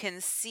 you can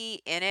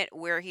see in it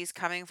where he's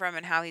coming from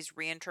and how he's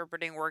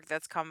reinterpreting work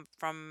that's come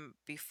from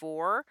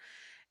before.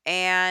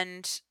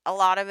 And a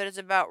lot of it is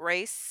about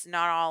race,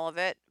 not all of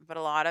it, but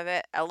a lot of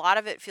it. A lot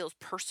of it feels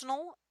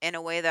personal in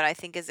a way that I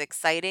think is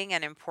exciting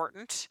and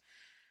important.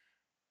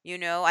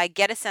 I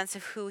get a sense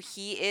of who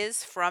he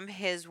is from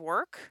his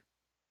work.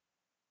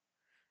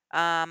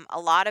 A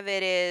lot of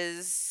it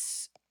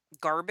is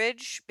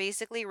garbage,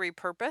 basically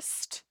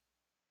repurposed,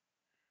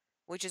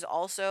 which is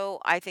also,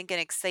 I think, an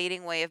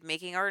exciting way of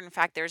making art. In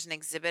fact, there's an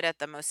exhibit at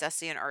the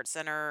Mosesian Art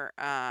Center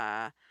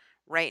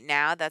right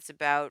now that's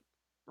about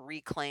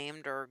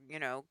reclaimed or,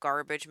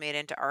 garbage made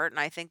into art. And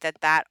I think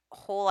that that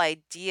whole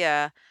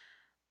idea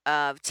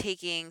of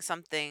taking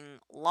something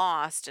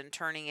lost and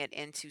turning it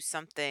into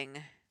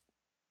something,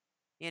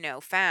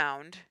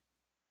 found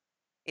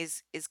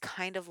is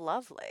kind of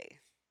lovely.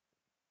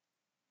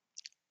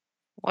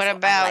 What So I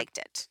about liked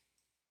it.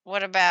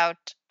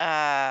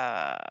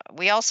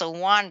 we also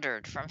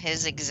wandered from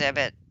his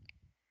exhibit,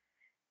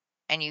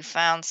 and you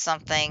found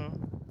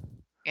something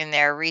in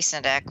their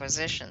recent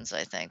acquisitions,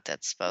 I think,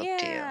 that spoke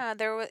to you. Yeah,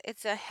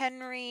 it's a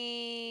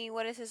Henry,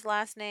 what is his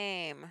last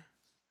name?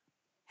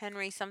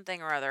 Henry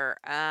something or other.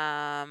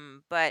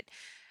 But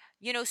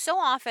so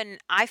often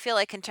I feel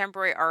like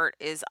contemporary art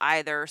is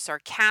either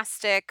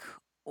sarcastic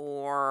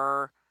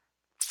or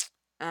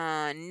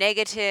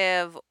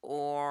negative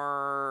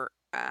or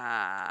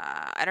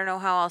I don't know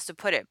how else to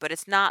put it, but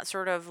it's not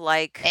sort of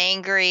like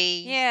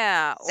Angry,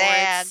 yeah, or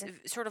it's sad.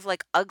 sort of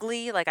like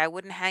ugly, like I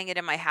wouldn't hang it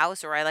in my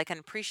house or I like can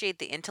appreciate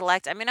the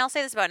intellect. I mean, I'll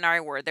say this about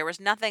Nari Word. There was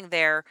nothing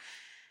there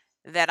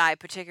that I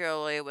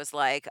particularly was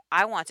like,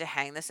 I want to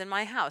hang this in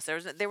my house.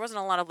 There wasn't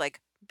a lot of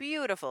like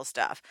beautiful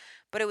stuff,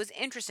 but it was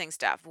interesting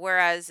stuff.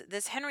 Whereas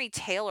this Henry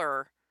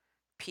Taylor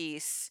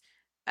piece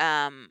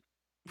um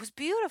was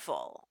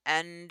beautiful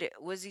and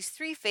was these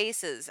three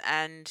faces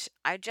and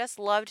I just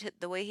loved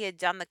the way he had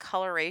done the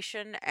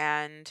coloration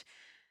and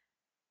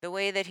the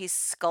way that he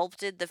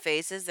sculpted the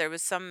faces. There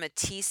was some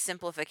Matisse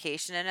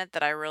simplification in it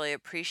that I really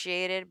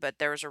appreciated, but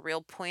there was a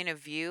real point of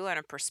view and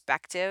a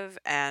perspective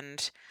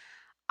and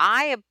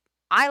I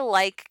I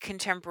like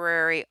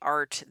contemporary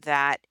art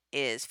that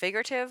is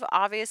figurative,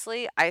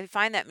 obviously. I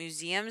find that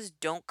museums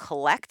don't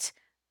collect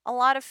a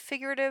lot of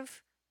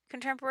figurative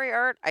contemporary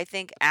art. I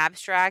think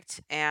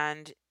abstract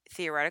and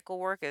theoretical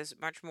work is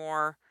much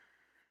more,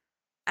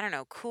 I don't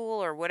know,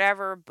 cool or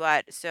whatever,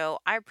 but so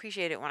I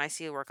appreciate it when I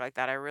see work like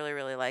that. I really,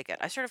 really like it.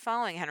 I started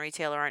following Henry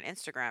Taylor on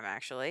Instagram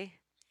actually.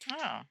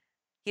 Oh,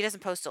 He doesn't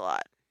post a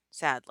lot,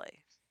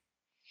 sadly.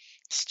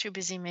 it's too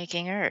busy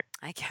making art.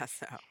 I guess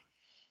so.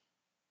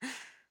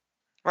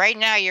 Right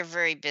now, you're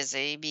very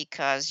busy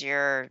because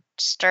you're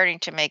starting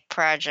to make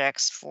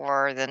projects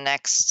for the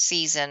next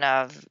season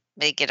of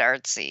Make It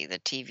Artsy, the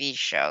TV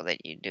show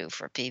that you do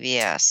for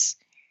PBS.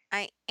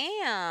 I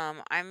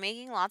am. I'm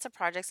making lots of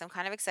projects. I'm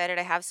kind of excited.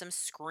 I have some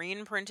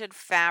screen printed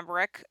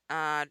fabric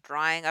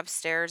drying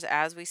upstairs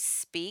as we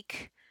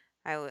speak.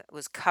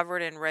 Was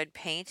covered in red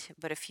paint,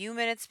 but a few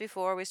minutes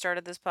before we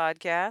started this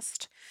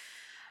podcast.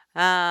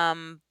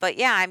 But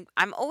yeah,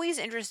 I'm always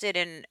interested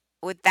in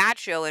with that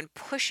show in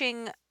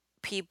pushing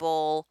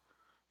people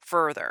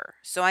further.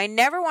 So I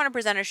never want to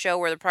present a show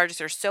where the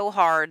projects are so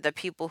hard that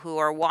people who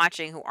are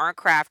watching who aren't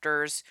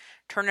crafters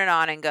turn it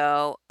on and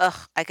go,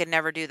 "Ugh, I could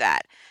never do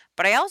that."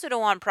 But I also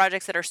don't want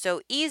projects that are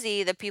so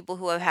easy that people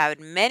who have had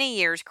many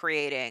years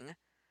creating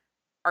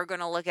are going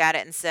to look at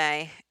it and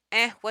say,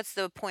 what's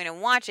the point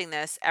in watching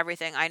this?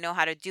 Everything I know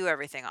how to do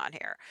everything on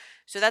here.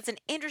 So that's an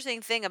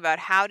interesting thing about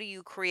how do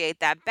you create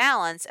that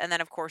balance and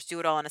then of course do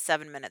it all in a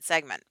 7-minute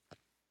segment.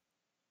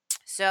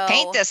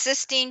 Paint So the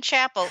Sistine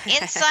Chapel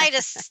inside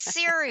a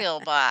cereal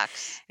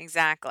box.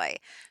 exactly.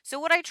 So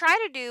what I try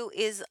to do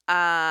is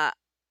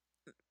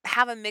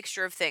have a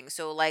mixture of things.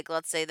 So, like,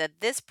 let's say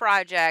that this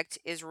project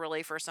is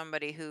really for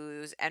somebody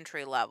who's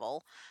entry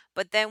level,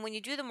 but then when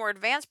you do the more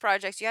advanced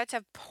projects, you have to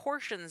have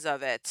portions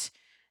of it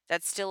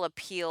that still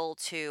appeal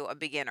to a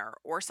beginner.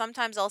 Or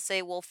sometimes I'll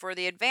say, well, for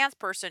the advanced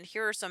person,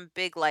 here are some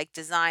big, like,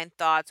 design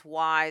thoughts,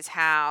 whys,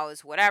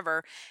 hows,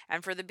 whatever.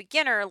 And for the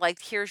beginner,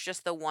 like, here's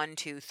just the one,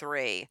 two,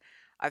 three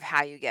of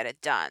how you get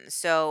it done.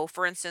 So,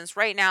 for instance,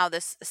 right now,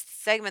 this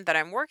segment that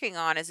I'm working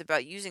on is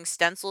about using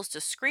stencils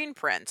to screen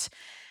print.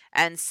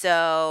 And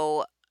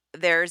so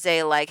there's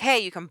a like, hey,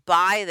 you can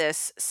buy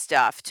this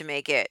stuff to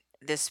make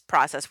this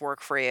process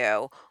work for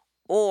you.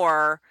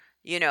 Or,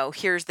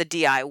 here's the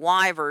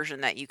DIY version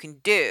that you can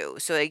do.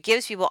 So it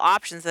gives people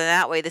options. And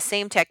that way, the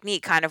same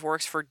technique kind of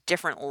works for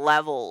different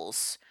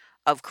levels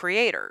of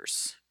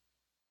creators.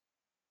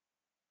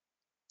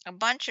 A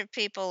bunch of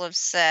people have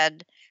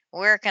said,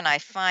 "Where can I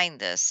find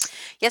this?"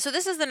 Yeah, so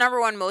this is the number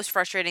one most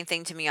frustrating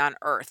thing to me on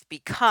earth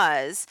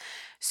because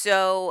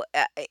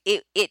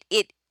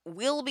it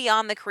will be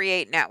on the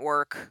Create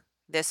Network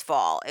this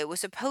fall. It was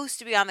supposed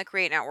to be on the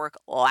Create Network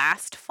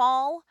last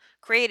fall.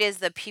 Create is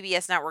the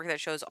PBS network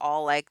that shows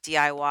all like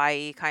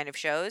DIY kind of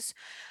shows.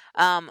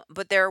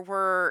 But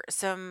there's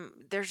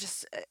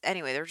just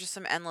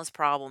some endless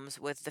problems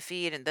with the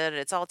feed and that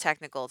it's all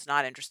technical. It's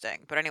not interesting.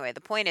 But anyway,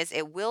 the point is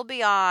it will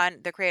be on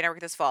the Create Network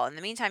this fall. In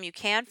the meantime, you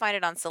can find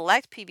it on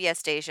select PBS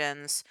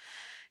stations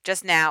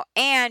just now,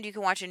 and you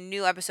can watch a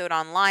new episode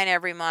online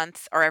every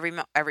month or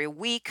every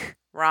week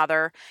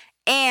rather.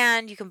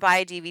 And you can buy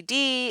a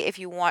DVD if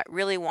you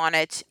really want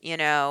it. They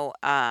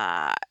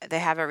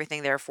have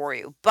everything there for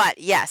you. But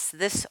yes,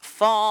 this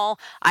fall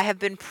I have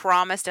been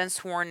promised and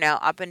sworn now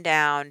up and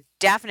down.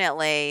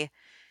 Definitely,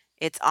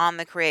 it's on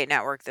the Create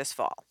Network this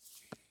fall.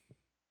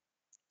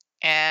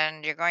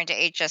 And you're going to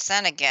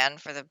HSN again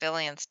for the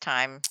billionth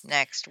time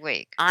next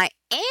week. I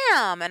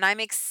am, and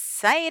I'm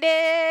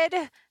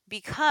excited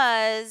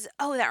because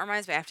that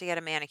reminds me, I have to get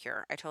a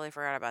manicure. I totally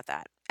forgot about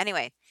that.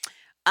 Anyway,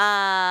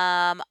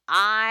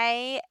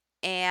 I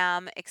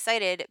am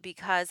excited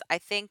because I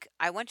think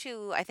I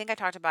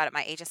talked about it,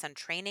 my HSN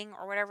training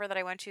or whatever that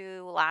I went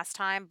to last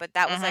time, but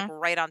that was like Mhm.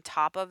 right on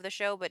top of the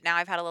show. But now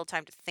I've had a little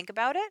time to think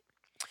about it.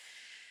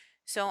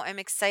 So I'm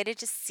excited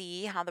to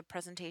see how the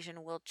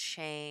presentation will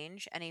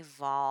change and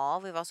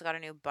evolve. We've also got a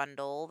new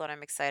bundle that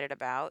I'm excited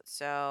about.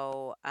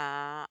 So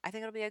I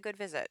think it'll be a good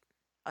visit.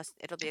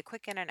 It'll be a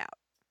quick in and out.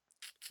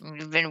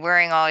 You've been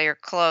wearing all your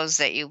clothes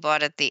that you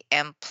bought at the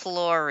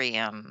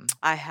Emporium.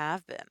 I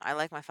have been. I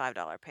like my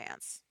 $5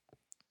 pants.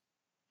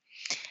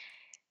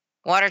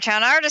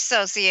 Watertown Art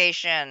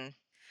Association.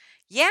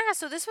 Yeah,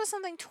 so this was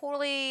something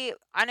totally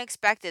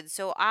unexpected.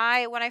 So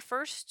when I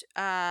first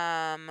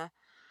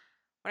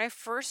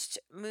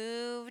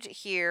moved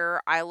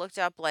here, I looked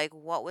up like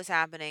what was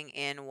happening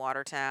in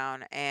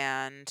Watertown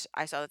and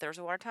I saw that there was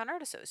a Watertown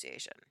Art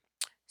Association.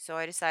 So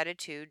I decided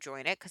to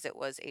join it because it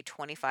was a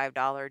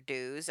 $25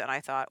 dues and I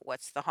thought,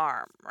 what's the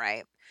harm,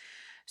 right?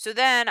 So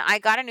then I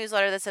got a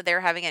newsletter that said they were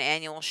having an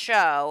annual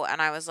show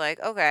and I was like,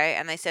 okay,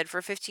 and they said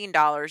for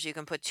 $15 you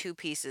can put two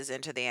pieces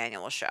into the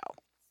annual show.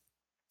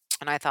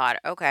 And I thought,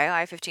 okay, I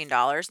have $15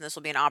 and this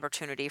will be an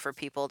opportunity for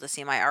people to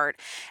see my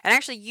art. And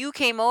actually, you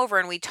came over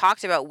and we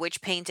talked about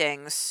which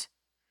paintings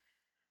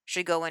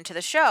should go into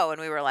the show.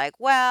 And we were like,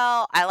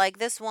 well, I like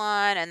this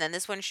one. And then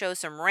this one shows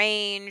some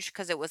range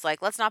because it was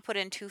like, let's not put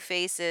in two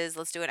faces.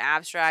 Let's do an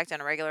abstract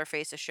and a regular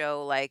face to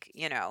show, like,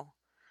 yada,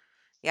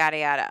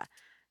 yada.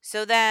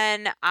 So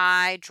then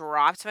I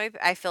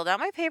filled out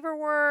my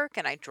paperwork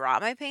and I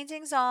dropped my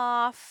paintings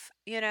off,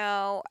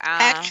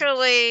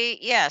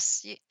 Actually,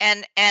 yes,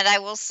 and I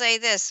will say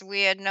this,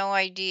 we had no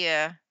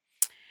idea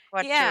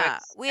what to Yeah,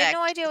 we had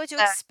no expect. idea what to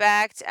I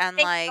expect, and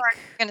think for like,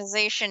 an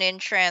organization in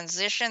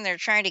transition, they're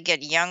trying to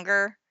get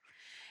younger.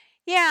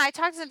 yeah, I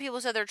talked to some people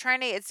said they're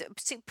trying to.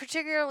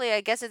 Particularly,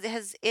 I guess it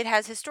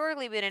has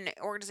historically been an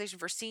organization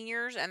for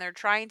seniors, and they're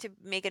trying to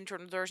make it into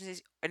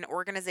an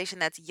organization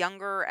that's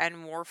younger and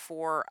more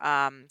for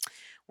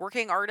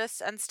working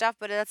artists and stuff.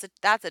 But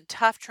that's a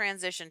tough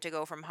transition to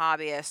go from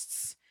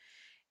hobbyists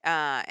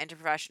into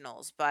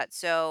professionals. But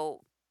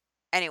so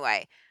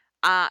anyway,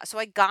 so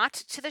I got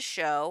to the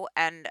show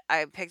and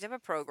I picked up a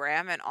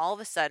program, and all of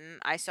a sudden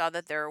I saw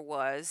that there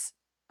were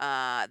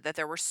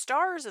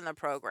stars in the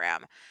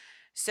program.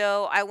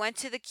 So I went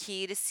to the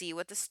key to see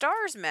what the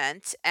stars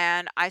meant,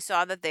 and I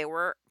saw that they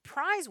were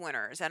prize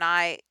winners, and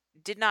I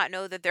did not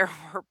know that there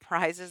were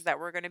prizes that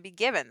were going to be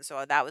given.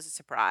 So that was a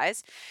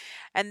surprise.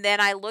 And then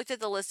I looked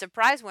at the list of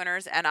prize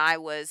winners and I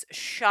was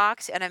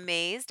shocked and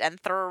amazed and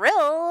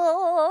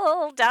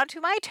thrilled down to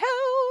my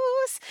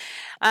toes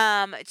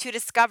to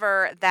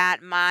discover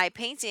that my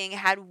painting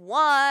had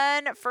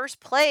won first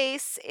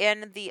place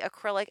in the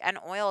acrylic and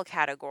oil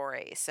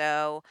category.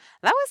 So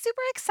that was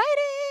super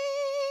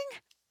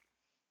exciting.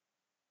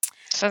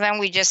 So then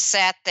we just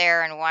sat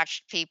there and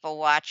watched people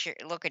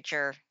look at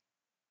your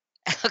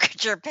look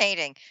at your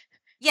painting.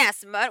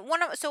 Yes, but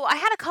so I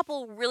had a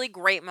couple really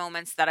great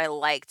moments that I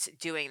liked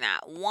doing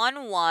that.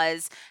 One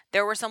was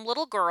there were some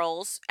little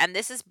girls, and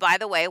this is, by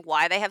the way,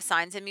 why they have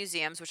signs in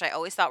museums, which I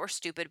always thought were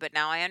stupid, but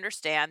now I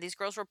understand. These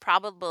girls were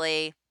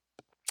probably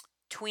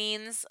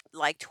tweens,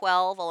 like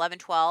 12, 11,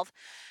 12,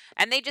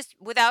 and they just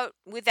without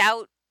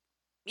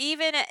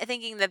even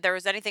thinking that there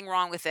was anything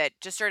wrong with it,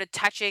 just started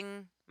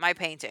touching my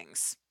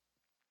paintings.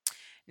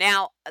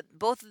 Now,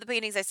 both of the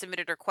paintings I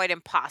submitted are quite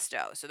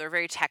impasto, so they're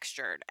very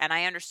textured, and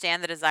I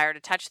understand the desire to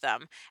touch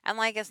them. And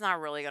like, it's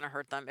not really going to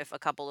hurt them if a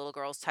couple little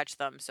girls touch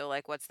them. So,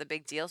 like, what's the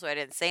big deal? So, I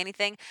didn't say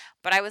anything,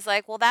 but I was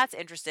like, well, that's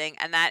interesting.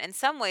 And that in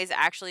some ways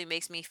actually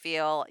makes me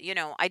feel,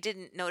 I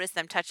didn't notice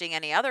them touching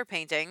any other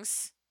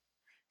paintings.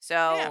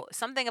 Yeah. So,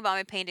 something about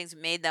my paintings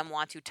made them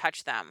want to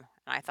touch them.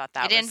 And I thought It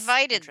that was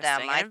invited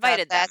them. interesting and I thought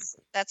invited them.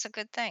 that's a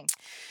good thing.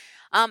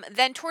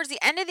 Then towards the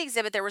end of the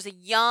exhibit, there was a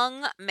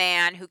young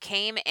man who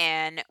came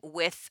in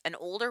with an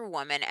older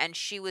woman, and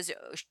she was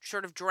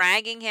sort of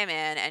dragging him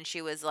in, and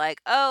she was like,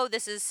 "Oh,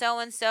 this is so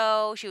and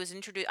so." She was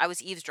introduced. I was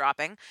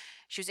eavesdropping.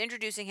 She was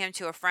introducing him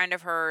to a friend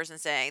of hers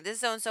and saying, "This is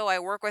so and so. I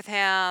work with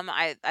him.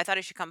 I thought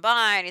he should come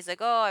by." And he's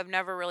like, "Oh, I've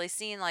never really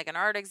seen like an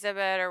art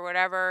exhibit or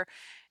whatever."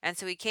 And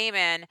so he came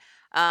in,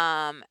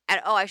 and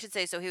oh, I should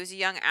say, so he was a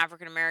young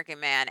African American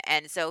man.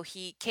 And so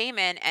he came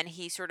in and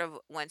he sort of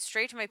went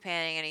straight to my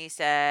painting and he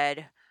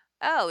said,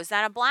 "Oh, is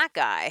that a black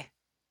guy?"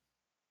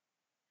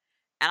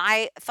 And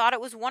I thought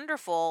it was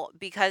wonderful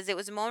because it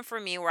was a moment for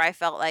me where I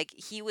felt like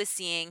he was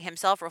seeing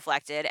himself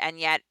reflected. And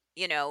yet,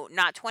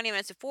 not 20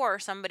 minutes before,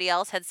 somebody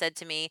else had said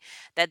to me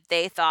that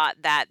they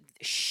thought that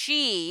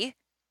she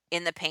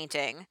in the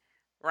painting,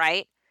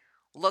 right,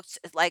 looked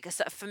like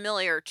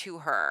familiar to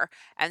her.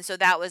 And so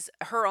that was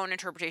her own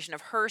interpretation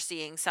of her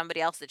seeing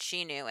somebody else that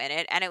she knew in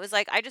it. And it was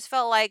like, I just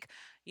felt like,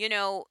 you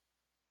know,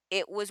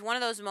 it was one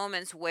of those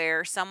moments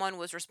where someone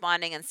was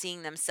responding and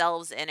seeing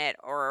themselves in it,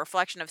 or a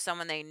reflection of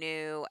someone they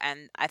knew.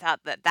 And I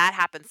thought that that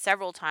happened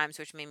several times,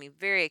 which made me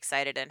very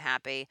excited and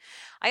happy.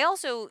 I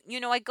also,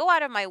 I go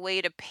out of my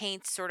way to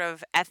paint sort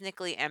of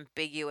ethnically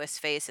ambiguous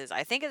faces.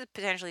 I think it's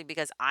potentially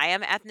because I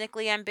am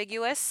ethnically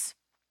ambiguous,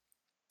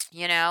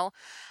 you know?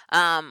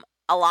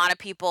 A lot of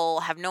people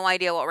have no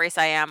idea what race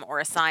I am or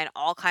assign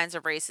all kinds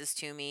of races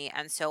to me.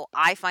 And so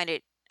I find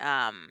it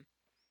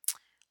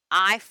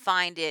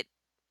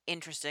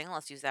interesting,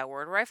 let's use that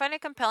word, where I find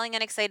it compelling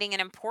and exciting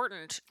and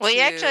important Well, you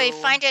actually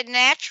find it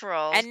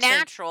natural and to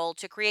natural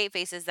to create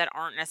faces that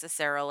aren't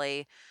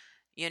necessarily,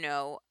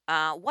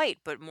 white,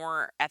 but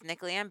more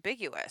ethnically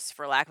ambiguous,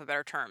 for lack of a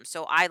better term.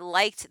 So I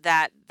liked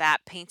that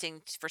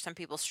painting for some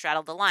people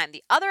straddled the line.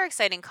 The other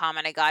exciting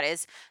comment I got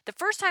is the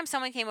first time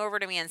someone came over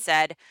to me and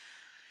said,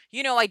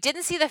 I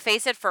didn't see the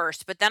face at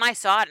first, but then I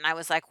saw it and I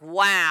was like,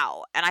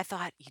 wow. And I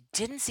thought, you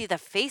didn't see the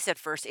face at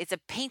first. It's a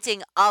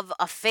painting of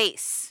a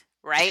face,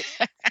 right?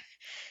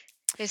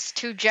 his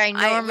two I with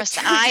ginormous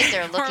 2 eyes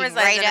are ginormous looking eyes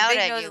right and a out big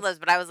at nose and you. lips,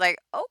 but I was like,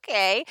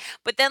 "Okay."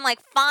 But then, like,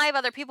 5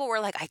 other people were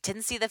like, "I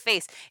didn't see the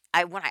face."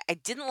 I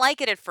didn't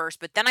like it at first,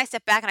 but then I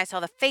stepped back and I saw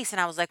the face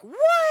and I was like,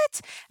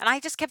 "What?" And I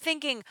just kept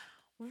thinking,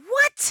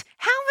 "What?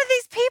 How are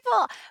these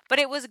people?" But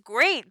it was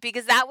great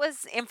because that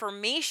was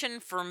information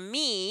for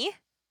me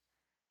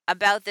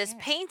about this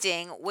Yeah.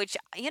 painting, which,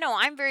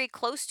 I'm very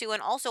close to.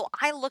 And also,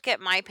 I look at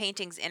my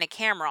paintings in a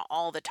camera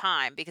all the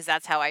time because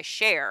that's how I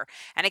share.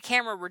 And a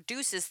camera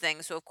reduces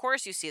things. So, of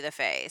course, you see the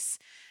face.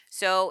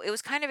 So, it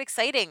was kind of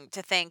exciting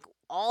to think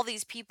all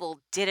these people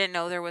didn't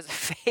know there was a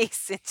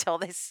face until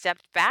they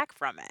stepped back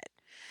from it.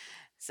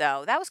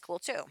 So, that was cool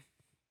too.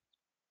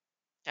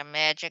 A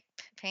magic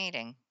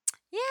painting.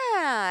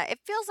 Yeah, it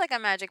feels like a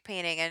magic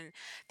painting. And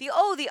the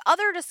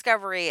other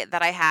discovery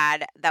that I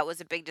had that was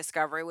a big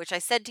discovery, which I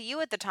said to you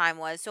at the time,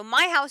 was so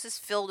my house is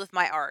filled with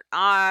my art.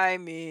 I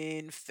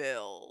mean,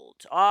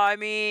 filled. I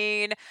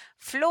mean,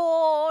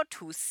 floor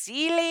to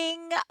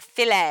ceiling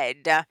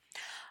filled.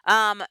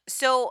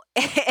 So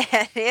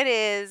it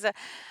is,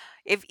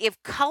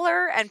 if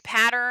color and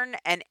pattern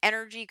and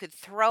energy could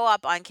throw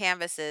up on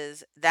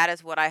canvases, that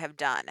is what I have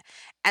done.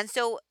 And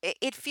so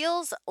it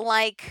feels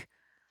like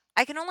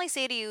I can only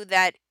say to you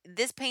that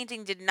this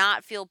painting did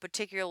not feel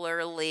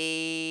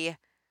particularly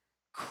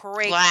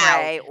cray Loud.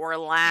 cray or Yeah.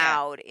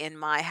 loud in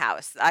my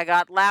house. I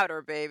got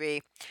louder,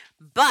 baby.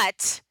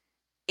 But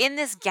in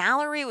this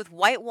gallery with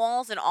white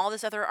walls and all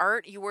this other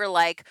art, you were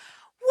like,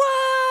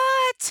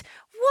 what?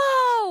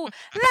 Whoa,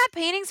 that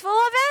painting's full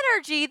of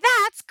energy.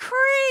 That's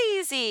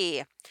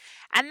crazy.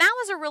 And that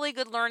was a really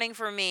good learning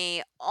for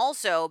me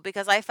also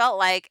because I felt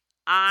like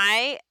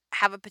I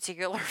have a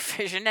particular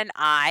vision and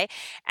eye,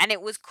 and it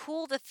was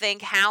cool to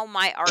think how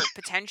my art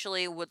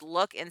potentially would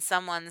look in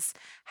someone's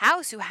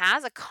house who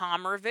has a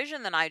calmer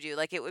vision than I do.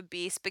 Like it would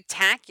be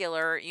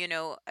spectacular,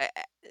 a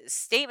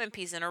statement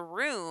piece in a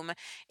room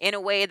in a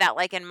way that,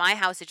 like in my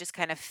house, it just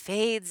kind of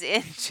fades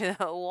into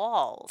the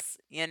walls.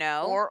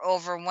 Or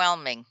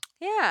overwhelming.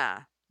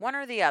 Yeah, one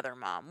or the other,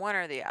 mom, one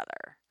or the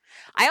other.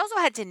 I also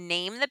had to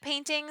name the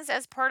paintings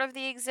as part of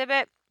the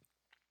exhibit.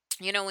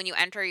 When you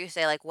enter, you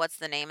say, like, "What's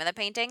the name of the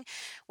painting?"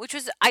 Which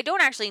was I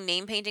don't actually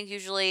name paintings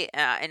usually,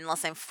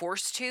 unless I'm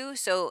forced to,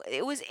 so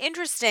it was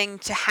interesting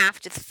to have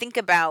to think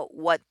about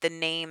what the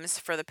names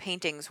for the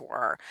paintings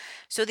were.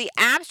 So the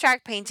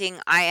abstract painting,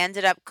 I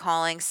ended up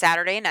calling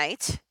Saturday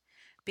Night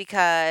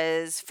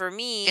because for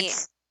me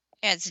It's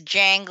yeah, it's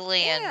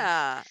jangly and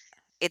yeah,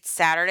 it's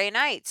Saturday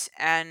night,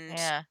 and,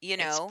 yeah,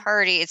 it's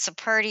a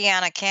party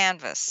on a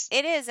canvas.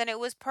 it is, and it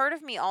was part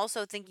of me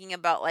also thinking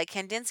about, like,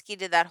 Kandinsky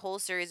did that whole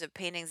series of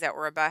paintings that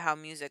were about how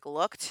music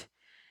looked.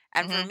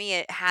 And for Mhm. me,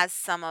 it has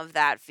some of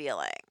that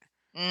feeling.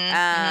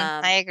 Mhm.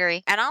 I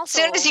agree. And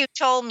Soon as also you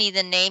told me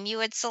the name you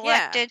had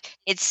yeah. selected,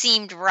 it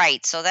seemed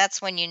right, so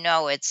that's when you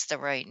know it's the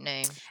right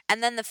name.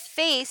 And then the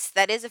face,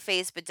 that is a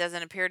face, but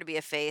doesn't appear to be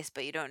a face,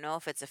 but you don't know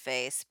if it's a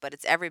face, but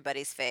it's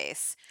everybody's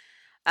face.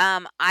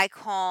 I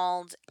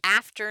called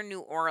After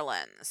New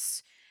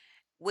Orleans,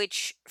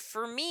 which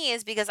for me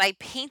is because I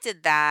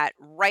painted that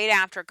right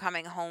after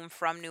coming home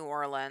from New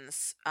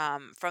Orleans,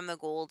 from the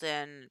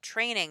Golden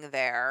training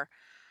there.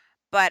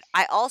 But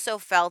I also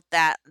felt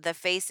that the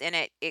face in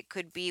it, it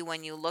could be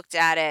when you looked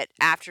at it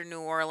after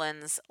New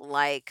Orleans,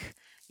 like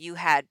you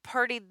had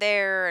partied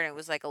there and it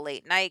was like a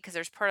late night because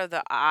there's part of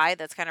the eye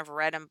that's kind of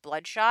red and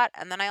bloodshot.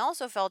 And then I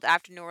also felt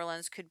after New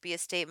Orleans could be a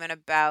statement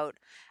about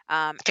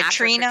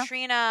after Katrina?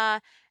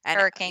 Katrina and,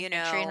 Hurricane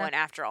Katrina? and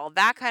after all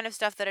that kind of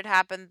stuff that had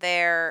happened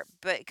there,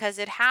 but because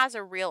it has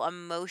a real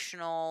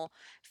emotional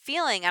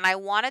feeling. And I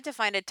wanted to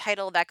find a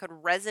title that could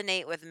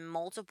resonate with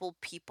multiple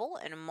people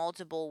in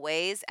multiple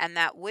ways and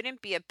that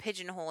wouldn't be a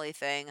pigeonholy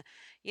thing.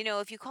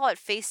 If you call it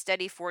Face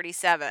Steady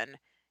 47,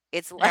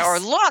 it's Or less.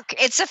 look,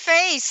 it's a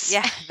face.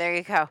 Yeah, there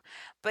you go.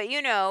 But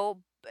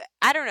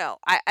I don't know.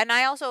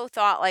 I also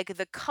thought like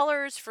the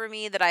colors for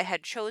me that I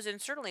had chosen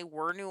certainly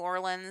were New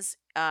Orleans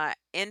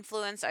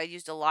influence. I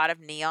used a lot of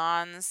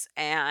neons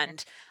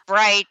and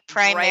Bright,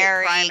 bright primary,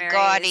 primaries,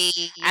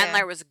 gaudy, and yeah.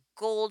 there was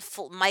gold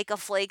mica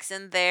flakes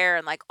in there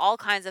and like all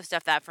kinds of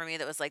stuff that for me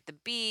that was like the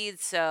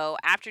beads. So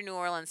after New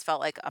Orleans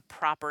felt like a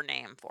proper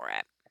name for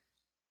it.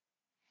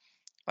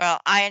 Well,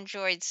 I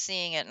enjoyed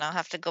seeing it, and I'll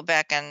have to go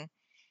back and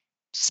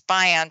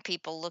spy on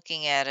people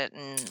looking at it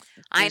and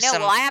I do know.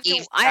 Well, some I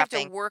have to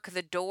eavesdropping. work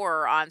the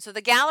door on. So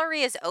the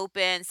gallery is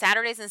open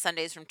Saturdays and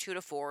Sundays from 2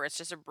 to 4. It's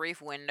just a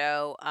brief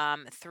window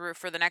through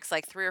for the next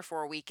like 3 or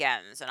 4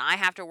 weekends, and I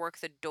have to work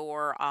the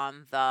door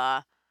on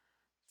the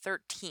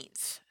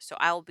 13th. So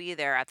I'll be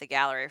there at the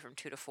gallery from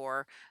 2 to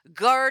 4,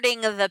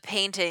 guarding the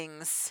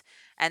paintings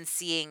and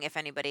seeing if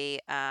anybody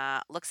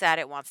looks at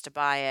it, wants to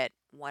buy it,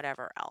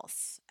 whatever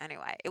else.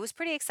 Anyway, it was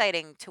pretty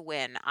exciting to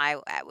win.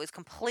 It was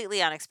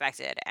completely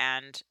unexpected,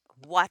 and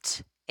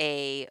what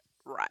a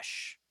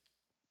rush.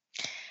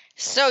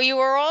 So you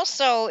were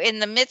also in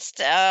the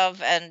midst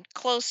of and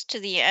close to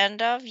the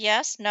end of,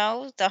 yes,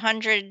 no, the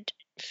 100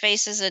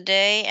 faces a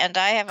day, and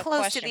I have a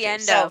Close to question the for you.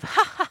 end So, of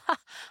ha ha ha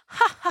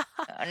ha ha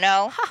ha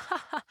no? ha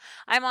ha ha.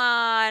 I'm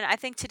on. I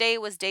think today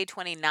was day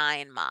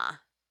 29, Ma.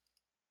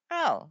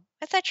 Oh,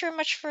 I thought you were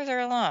much further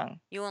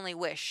along. You only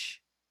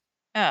wish.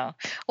 Oh.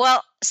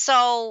 Well,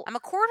 so I'm a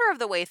quarter of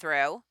the way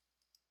through.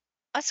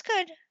 that's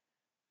good.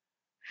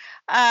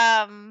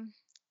 Um,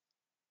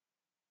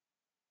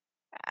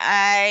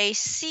 I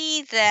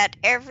see that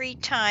every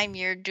time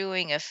you're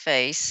doing a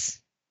face,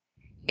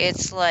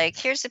 it's like,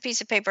 here's a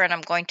piece of paper and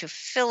I'm going to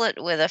fill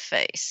it with a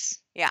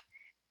face. Yeah.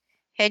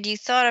 Had you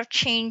thought of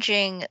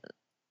changing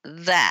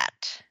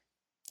that?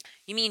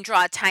 You mean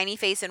draw a tiny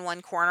face in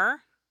one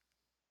corner?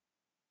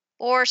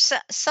 Or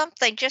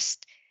something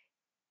just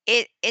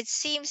it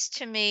seems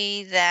to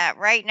me that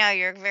right now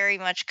you're very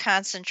much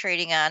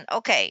concentrating on,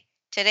 okay,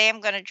 today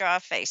I'm going to draw a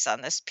face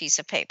on this piece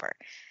of paper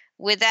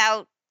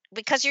without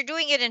because you're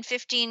doing it in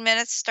 15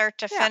 minutes start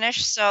to Yeah.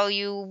 finish, so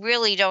you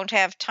really don't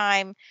have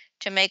time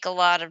to make a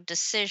lot of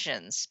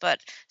decisions.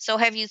 But so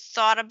have you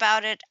thought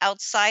about it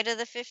outside of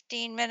the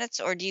 15 minutes,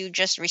 or do you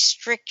just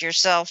restrict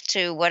yourself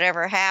to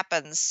whatever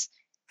happens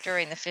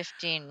during the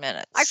 15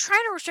 I minutes?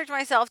 try to restrict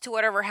myself to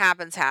whatever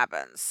happens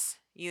happens,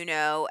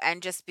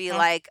 and just be Mm,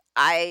 like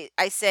I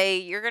say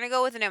you're going to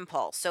go with an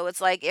impulse. So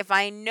it's like if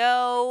I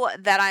know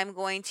that I'm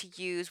going to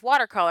use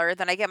watercolor,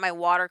 then I get my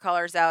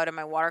watercolors out and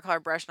my watercolor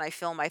brush and I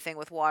fill my thing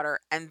with water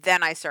and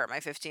then I start my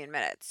 15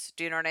 minutes.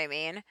 Do you know what I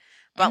mean?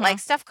 But like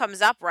mhm. stuff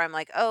comes up where I'm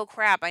like, "Oh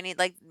crap, I need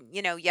like,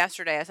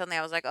 yesterday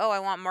I was like, "Oh, I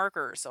want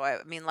markers." So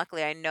I mean,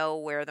 luckily I know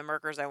where the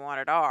markers I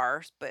wanted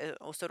are, but it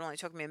only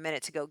took me a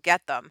minute to go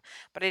get them,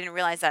 but I didn't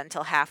realize that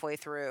until halfway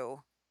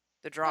through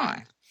the Hmm.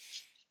 drawing.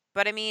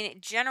 But I mean,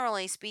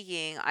 generally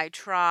speaking, I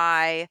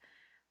try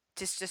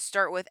just to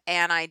start with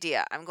an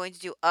idea. I'm going to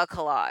do a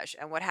collage,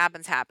 and what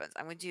happens, happens.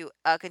 I'm going to do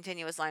a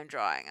continuous line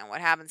drawing, and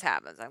what happens,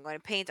 happens. I'm going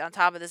to paint on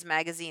top of this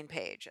magazine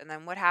page, and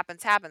then what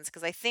happens, happens.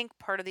 Because I think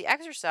part of the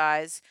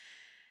exercise,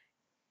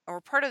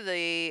 or part of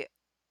the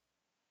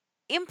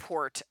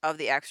import of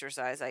the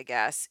exercise, I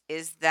guess,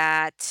 is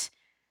that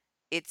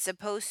it's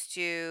supposed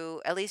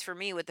to, at least for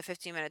me with the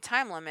 15-minute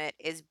time limit,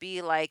 is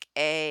be like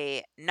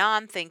a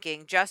non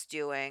thinking, just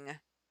doing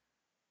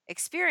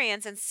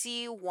experience and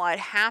see what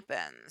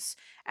happens.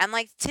 And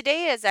like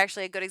today is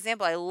actually a good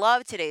example. I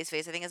love today's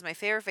face. I think it's my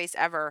favorite face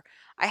ever.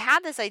 I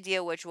had this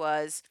idea, which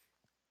was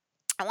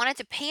I wanted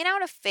to paint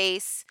out a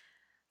face.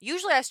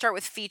 Usually I start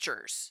with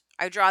features.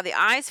 I draw the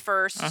eyes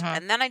first Mhm.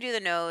 and then I do the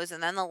nose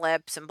and then the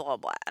lips and blah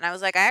blah. And I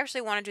was like, I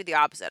actually want to do the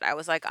opposite. I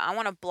was like, I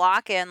want to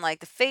block in like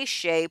the face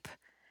shape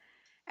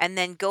and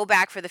then go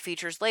back for the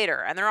features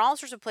later. And there are all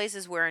sorts of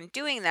places where in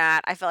doing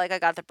that, I felt like I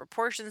got the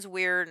proportions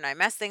weird and I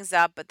messed things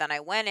up, but then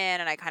I went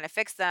in and I kind of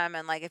fixed them.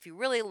 And like, if you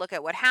really look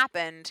at what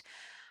happened,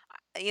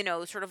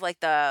 sort of like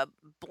the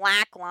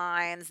black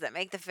lines that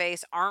make the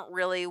face aren't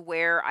really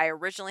where I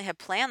originally had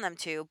planned them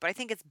to, but I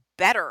think it's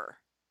better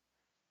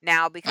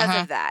now because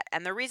Mhm. of that.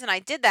 And the reason I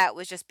did that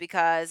was just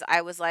because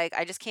I was like,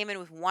 I just came in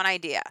with one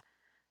idea.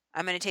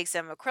 I'm going to take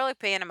some acrylic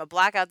paint. I'm going to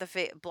block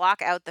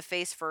out the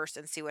face first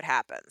and see what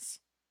happens.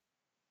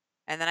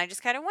 And then I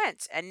just kind of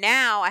went. And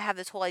now I have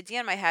this whole idea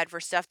in my head for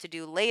stuff to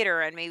do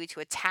later and maybe to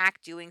attack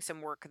doing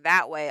some work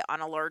that way on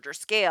a larger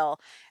scale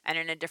and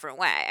in a different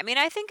way. I mean,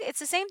 I think it's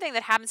the same thing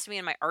that happens to me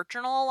in my art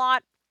journal a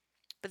lot,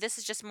 but this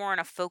is just more in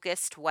a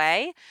focused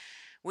way,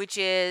 which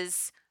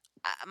is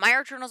my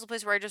art journal is a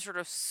place where I just sort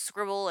of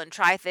scribble and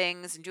try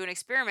things and do an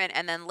experiment.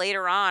 And then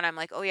later on, I'm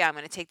like, oh, yeah, I'm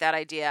going to take that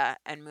idea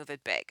and move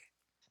it big.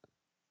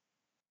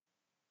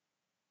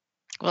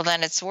 Well,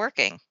 then it's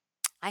working.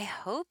 I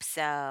hope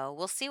so.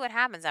 We'll see what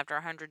happens after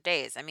 100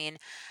 days. I mean,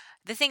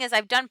 the thing is,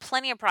 I've done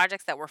plenty of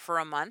projects that were for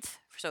a month,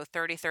 so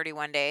 30,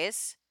 31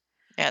 days.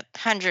 Yeah,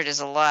 100 is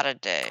a lot of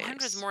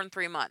 100 is days. more than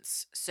 3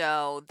 months.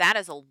 So that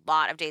is a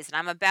lot of days. And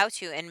I'm about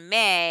to, in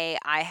May,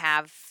 I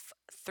have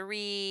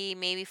three,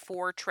 maybe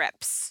four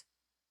trips.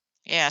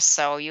 Yeah,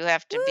 so you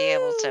have to be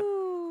able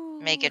to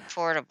make Woo! it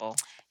portable.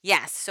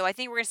 Yes. So I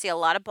think we're going to see a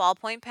lot of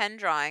ballpoint pen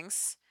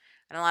drawings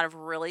and a lot of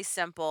really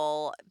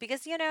simple,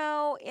 because,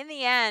 in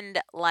the end,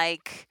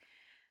 like,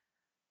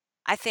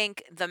 I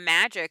think the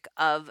magic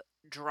of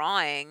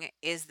drawing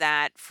is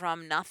that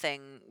from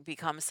nothing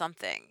becomes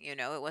something.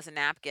 It was a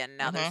napkin.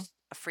 Now Mhm. there's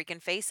a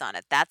freaking face on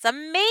it. That's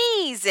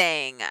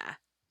amazing.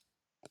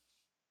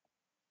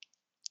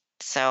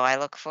 So I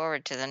look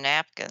forward to the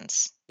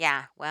napkins.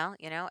 Yeah. Well,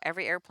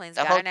 every airplane's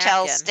The got a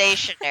hotel napkin.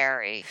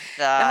 stationery,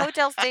 The the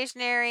hotel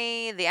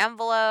stationery, the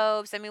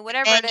envelopes, I mean,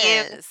 whatever it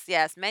menu. is.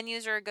 Yes,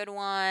 menus are a good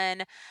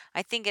one.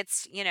 I think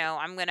it's,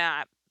 I'm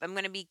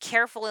gonna be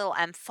careful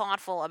and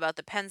thoughtful about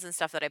the pens and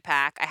stuff that I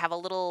pack. I have a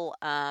little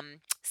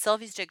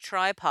selfie stick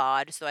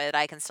tripod so that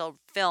I can still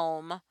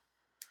film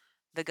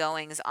the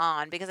goings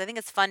on because I think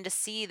it's fun to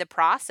see the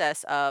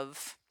process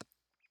of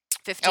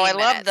Oh, I 15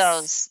 love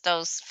minutes.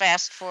 those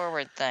fast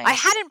forward I things.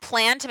 hadn't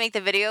planned to make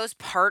the videos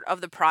part of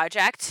the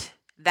project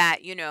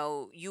that,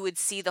 you would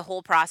see the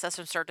whole process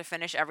from start to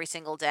finish every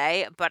single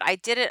day, but I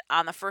did it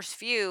on the first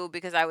few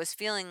because I was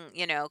feeling,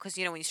 cuz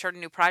when you start a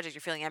new project, you're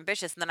feeling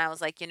ambitious, and then I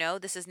was like,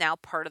 this is now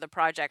part of the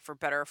project for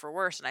better or for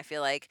worse, and I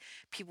feel like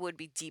people would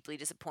be deeply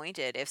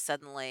disappointed if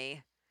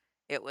suddenly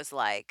it was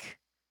like,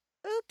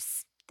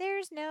 "Oops,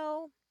 there's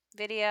no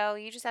video.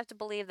 You just have to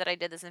believe that I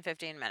did this in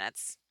 15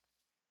 minutes."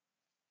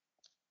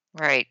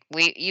 Right.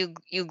 You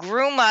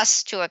groom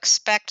us to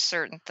expect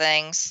certain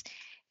things,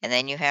 and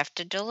then you have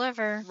to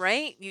deliver.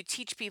 Right? You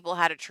teach people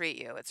how to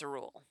treat you. It's a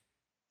rule.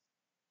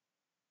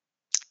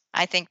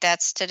 I think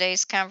that's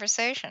today's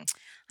conversation.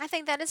 I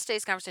think that is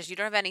today's conversation. You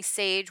don't have any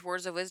sage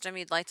words of wisdom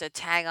you'd like to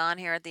tag on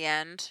here at the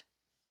end?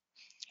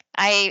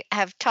 I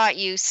have taught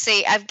you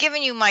say I've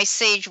given you my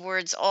sage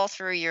words all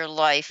through your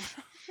life,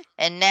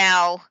 and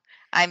now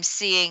I'm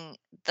seeing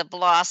the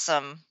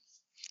blossom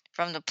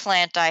from the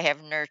plant I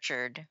have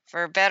nurtured.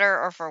 For better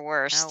or for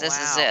worse, Oh this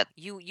is wow. it.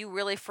 You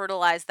really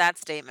fertilized that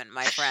statement,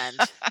 my friend.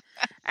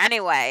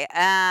 Anyway,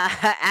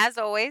 as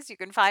always, you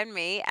can find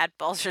me at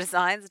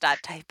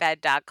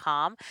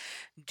balzerdesigns.typepad.com.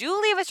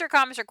 Do leave us your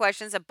comments or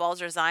questions at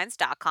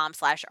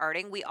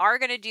balzerdesigns.com/arting. We are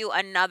going to do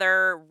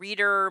another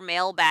reader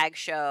mailbag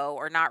show,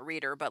 or not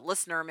reader, but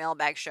listener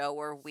mailbag show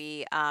where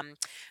we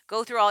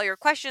go through all your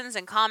questions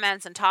and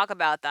comments and talk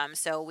about them.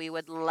 So we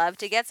would love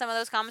to get some of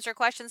those comments or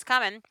questions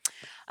coming.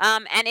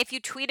 And if you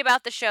tweet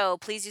about the show,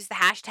 please use the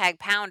hashtag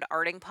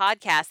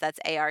 #ArtingPodcast. That's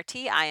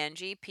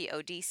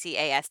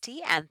ARTINGPODCAST.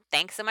 And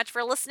thanks so much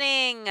for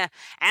listening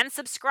and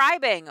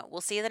subscribing.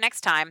 We'll see you the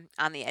next time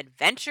on the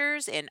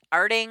Adventures in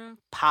Arting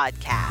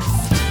podcast.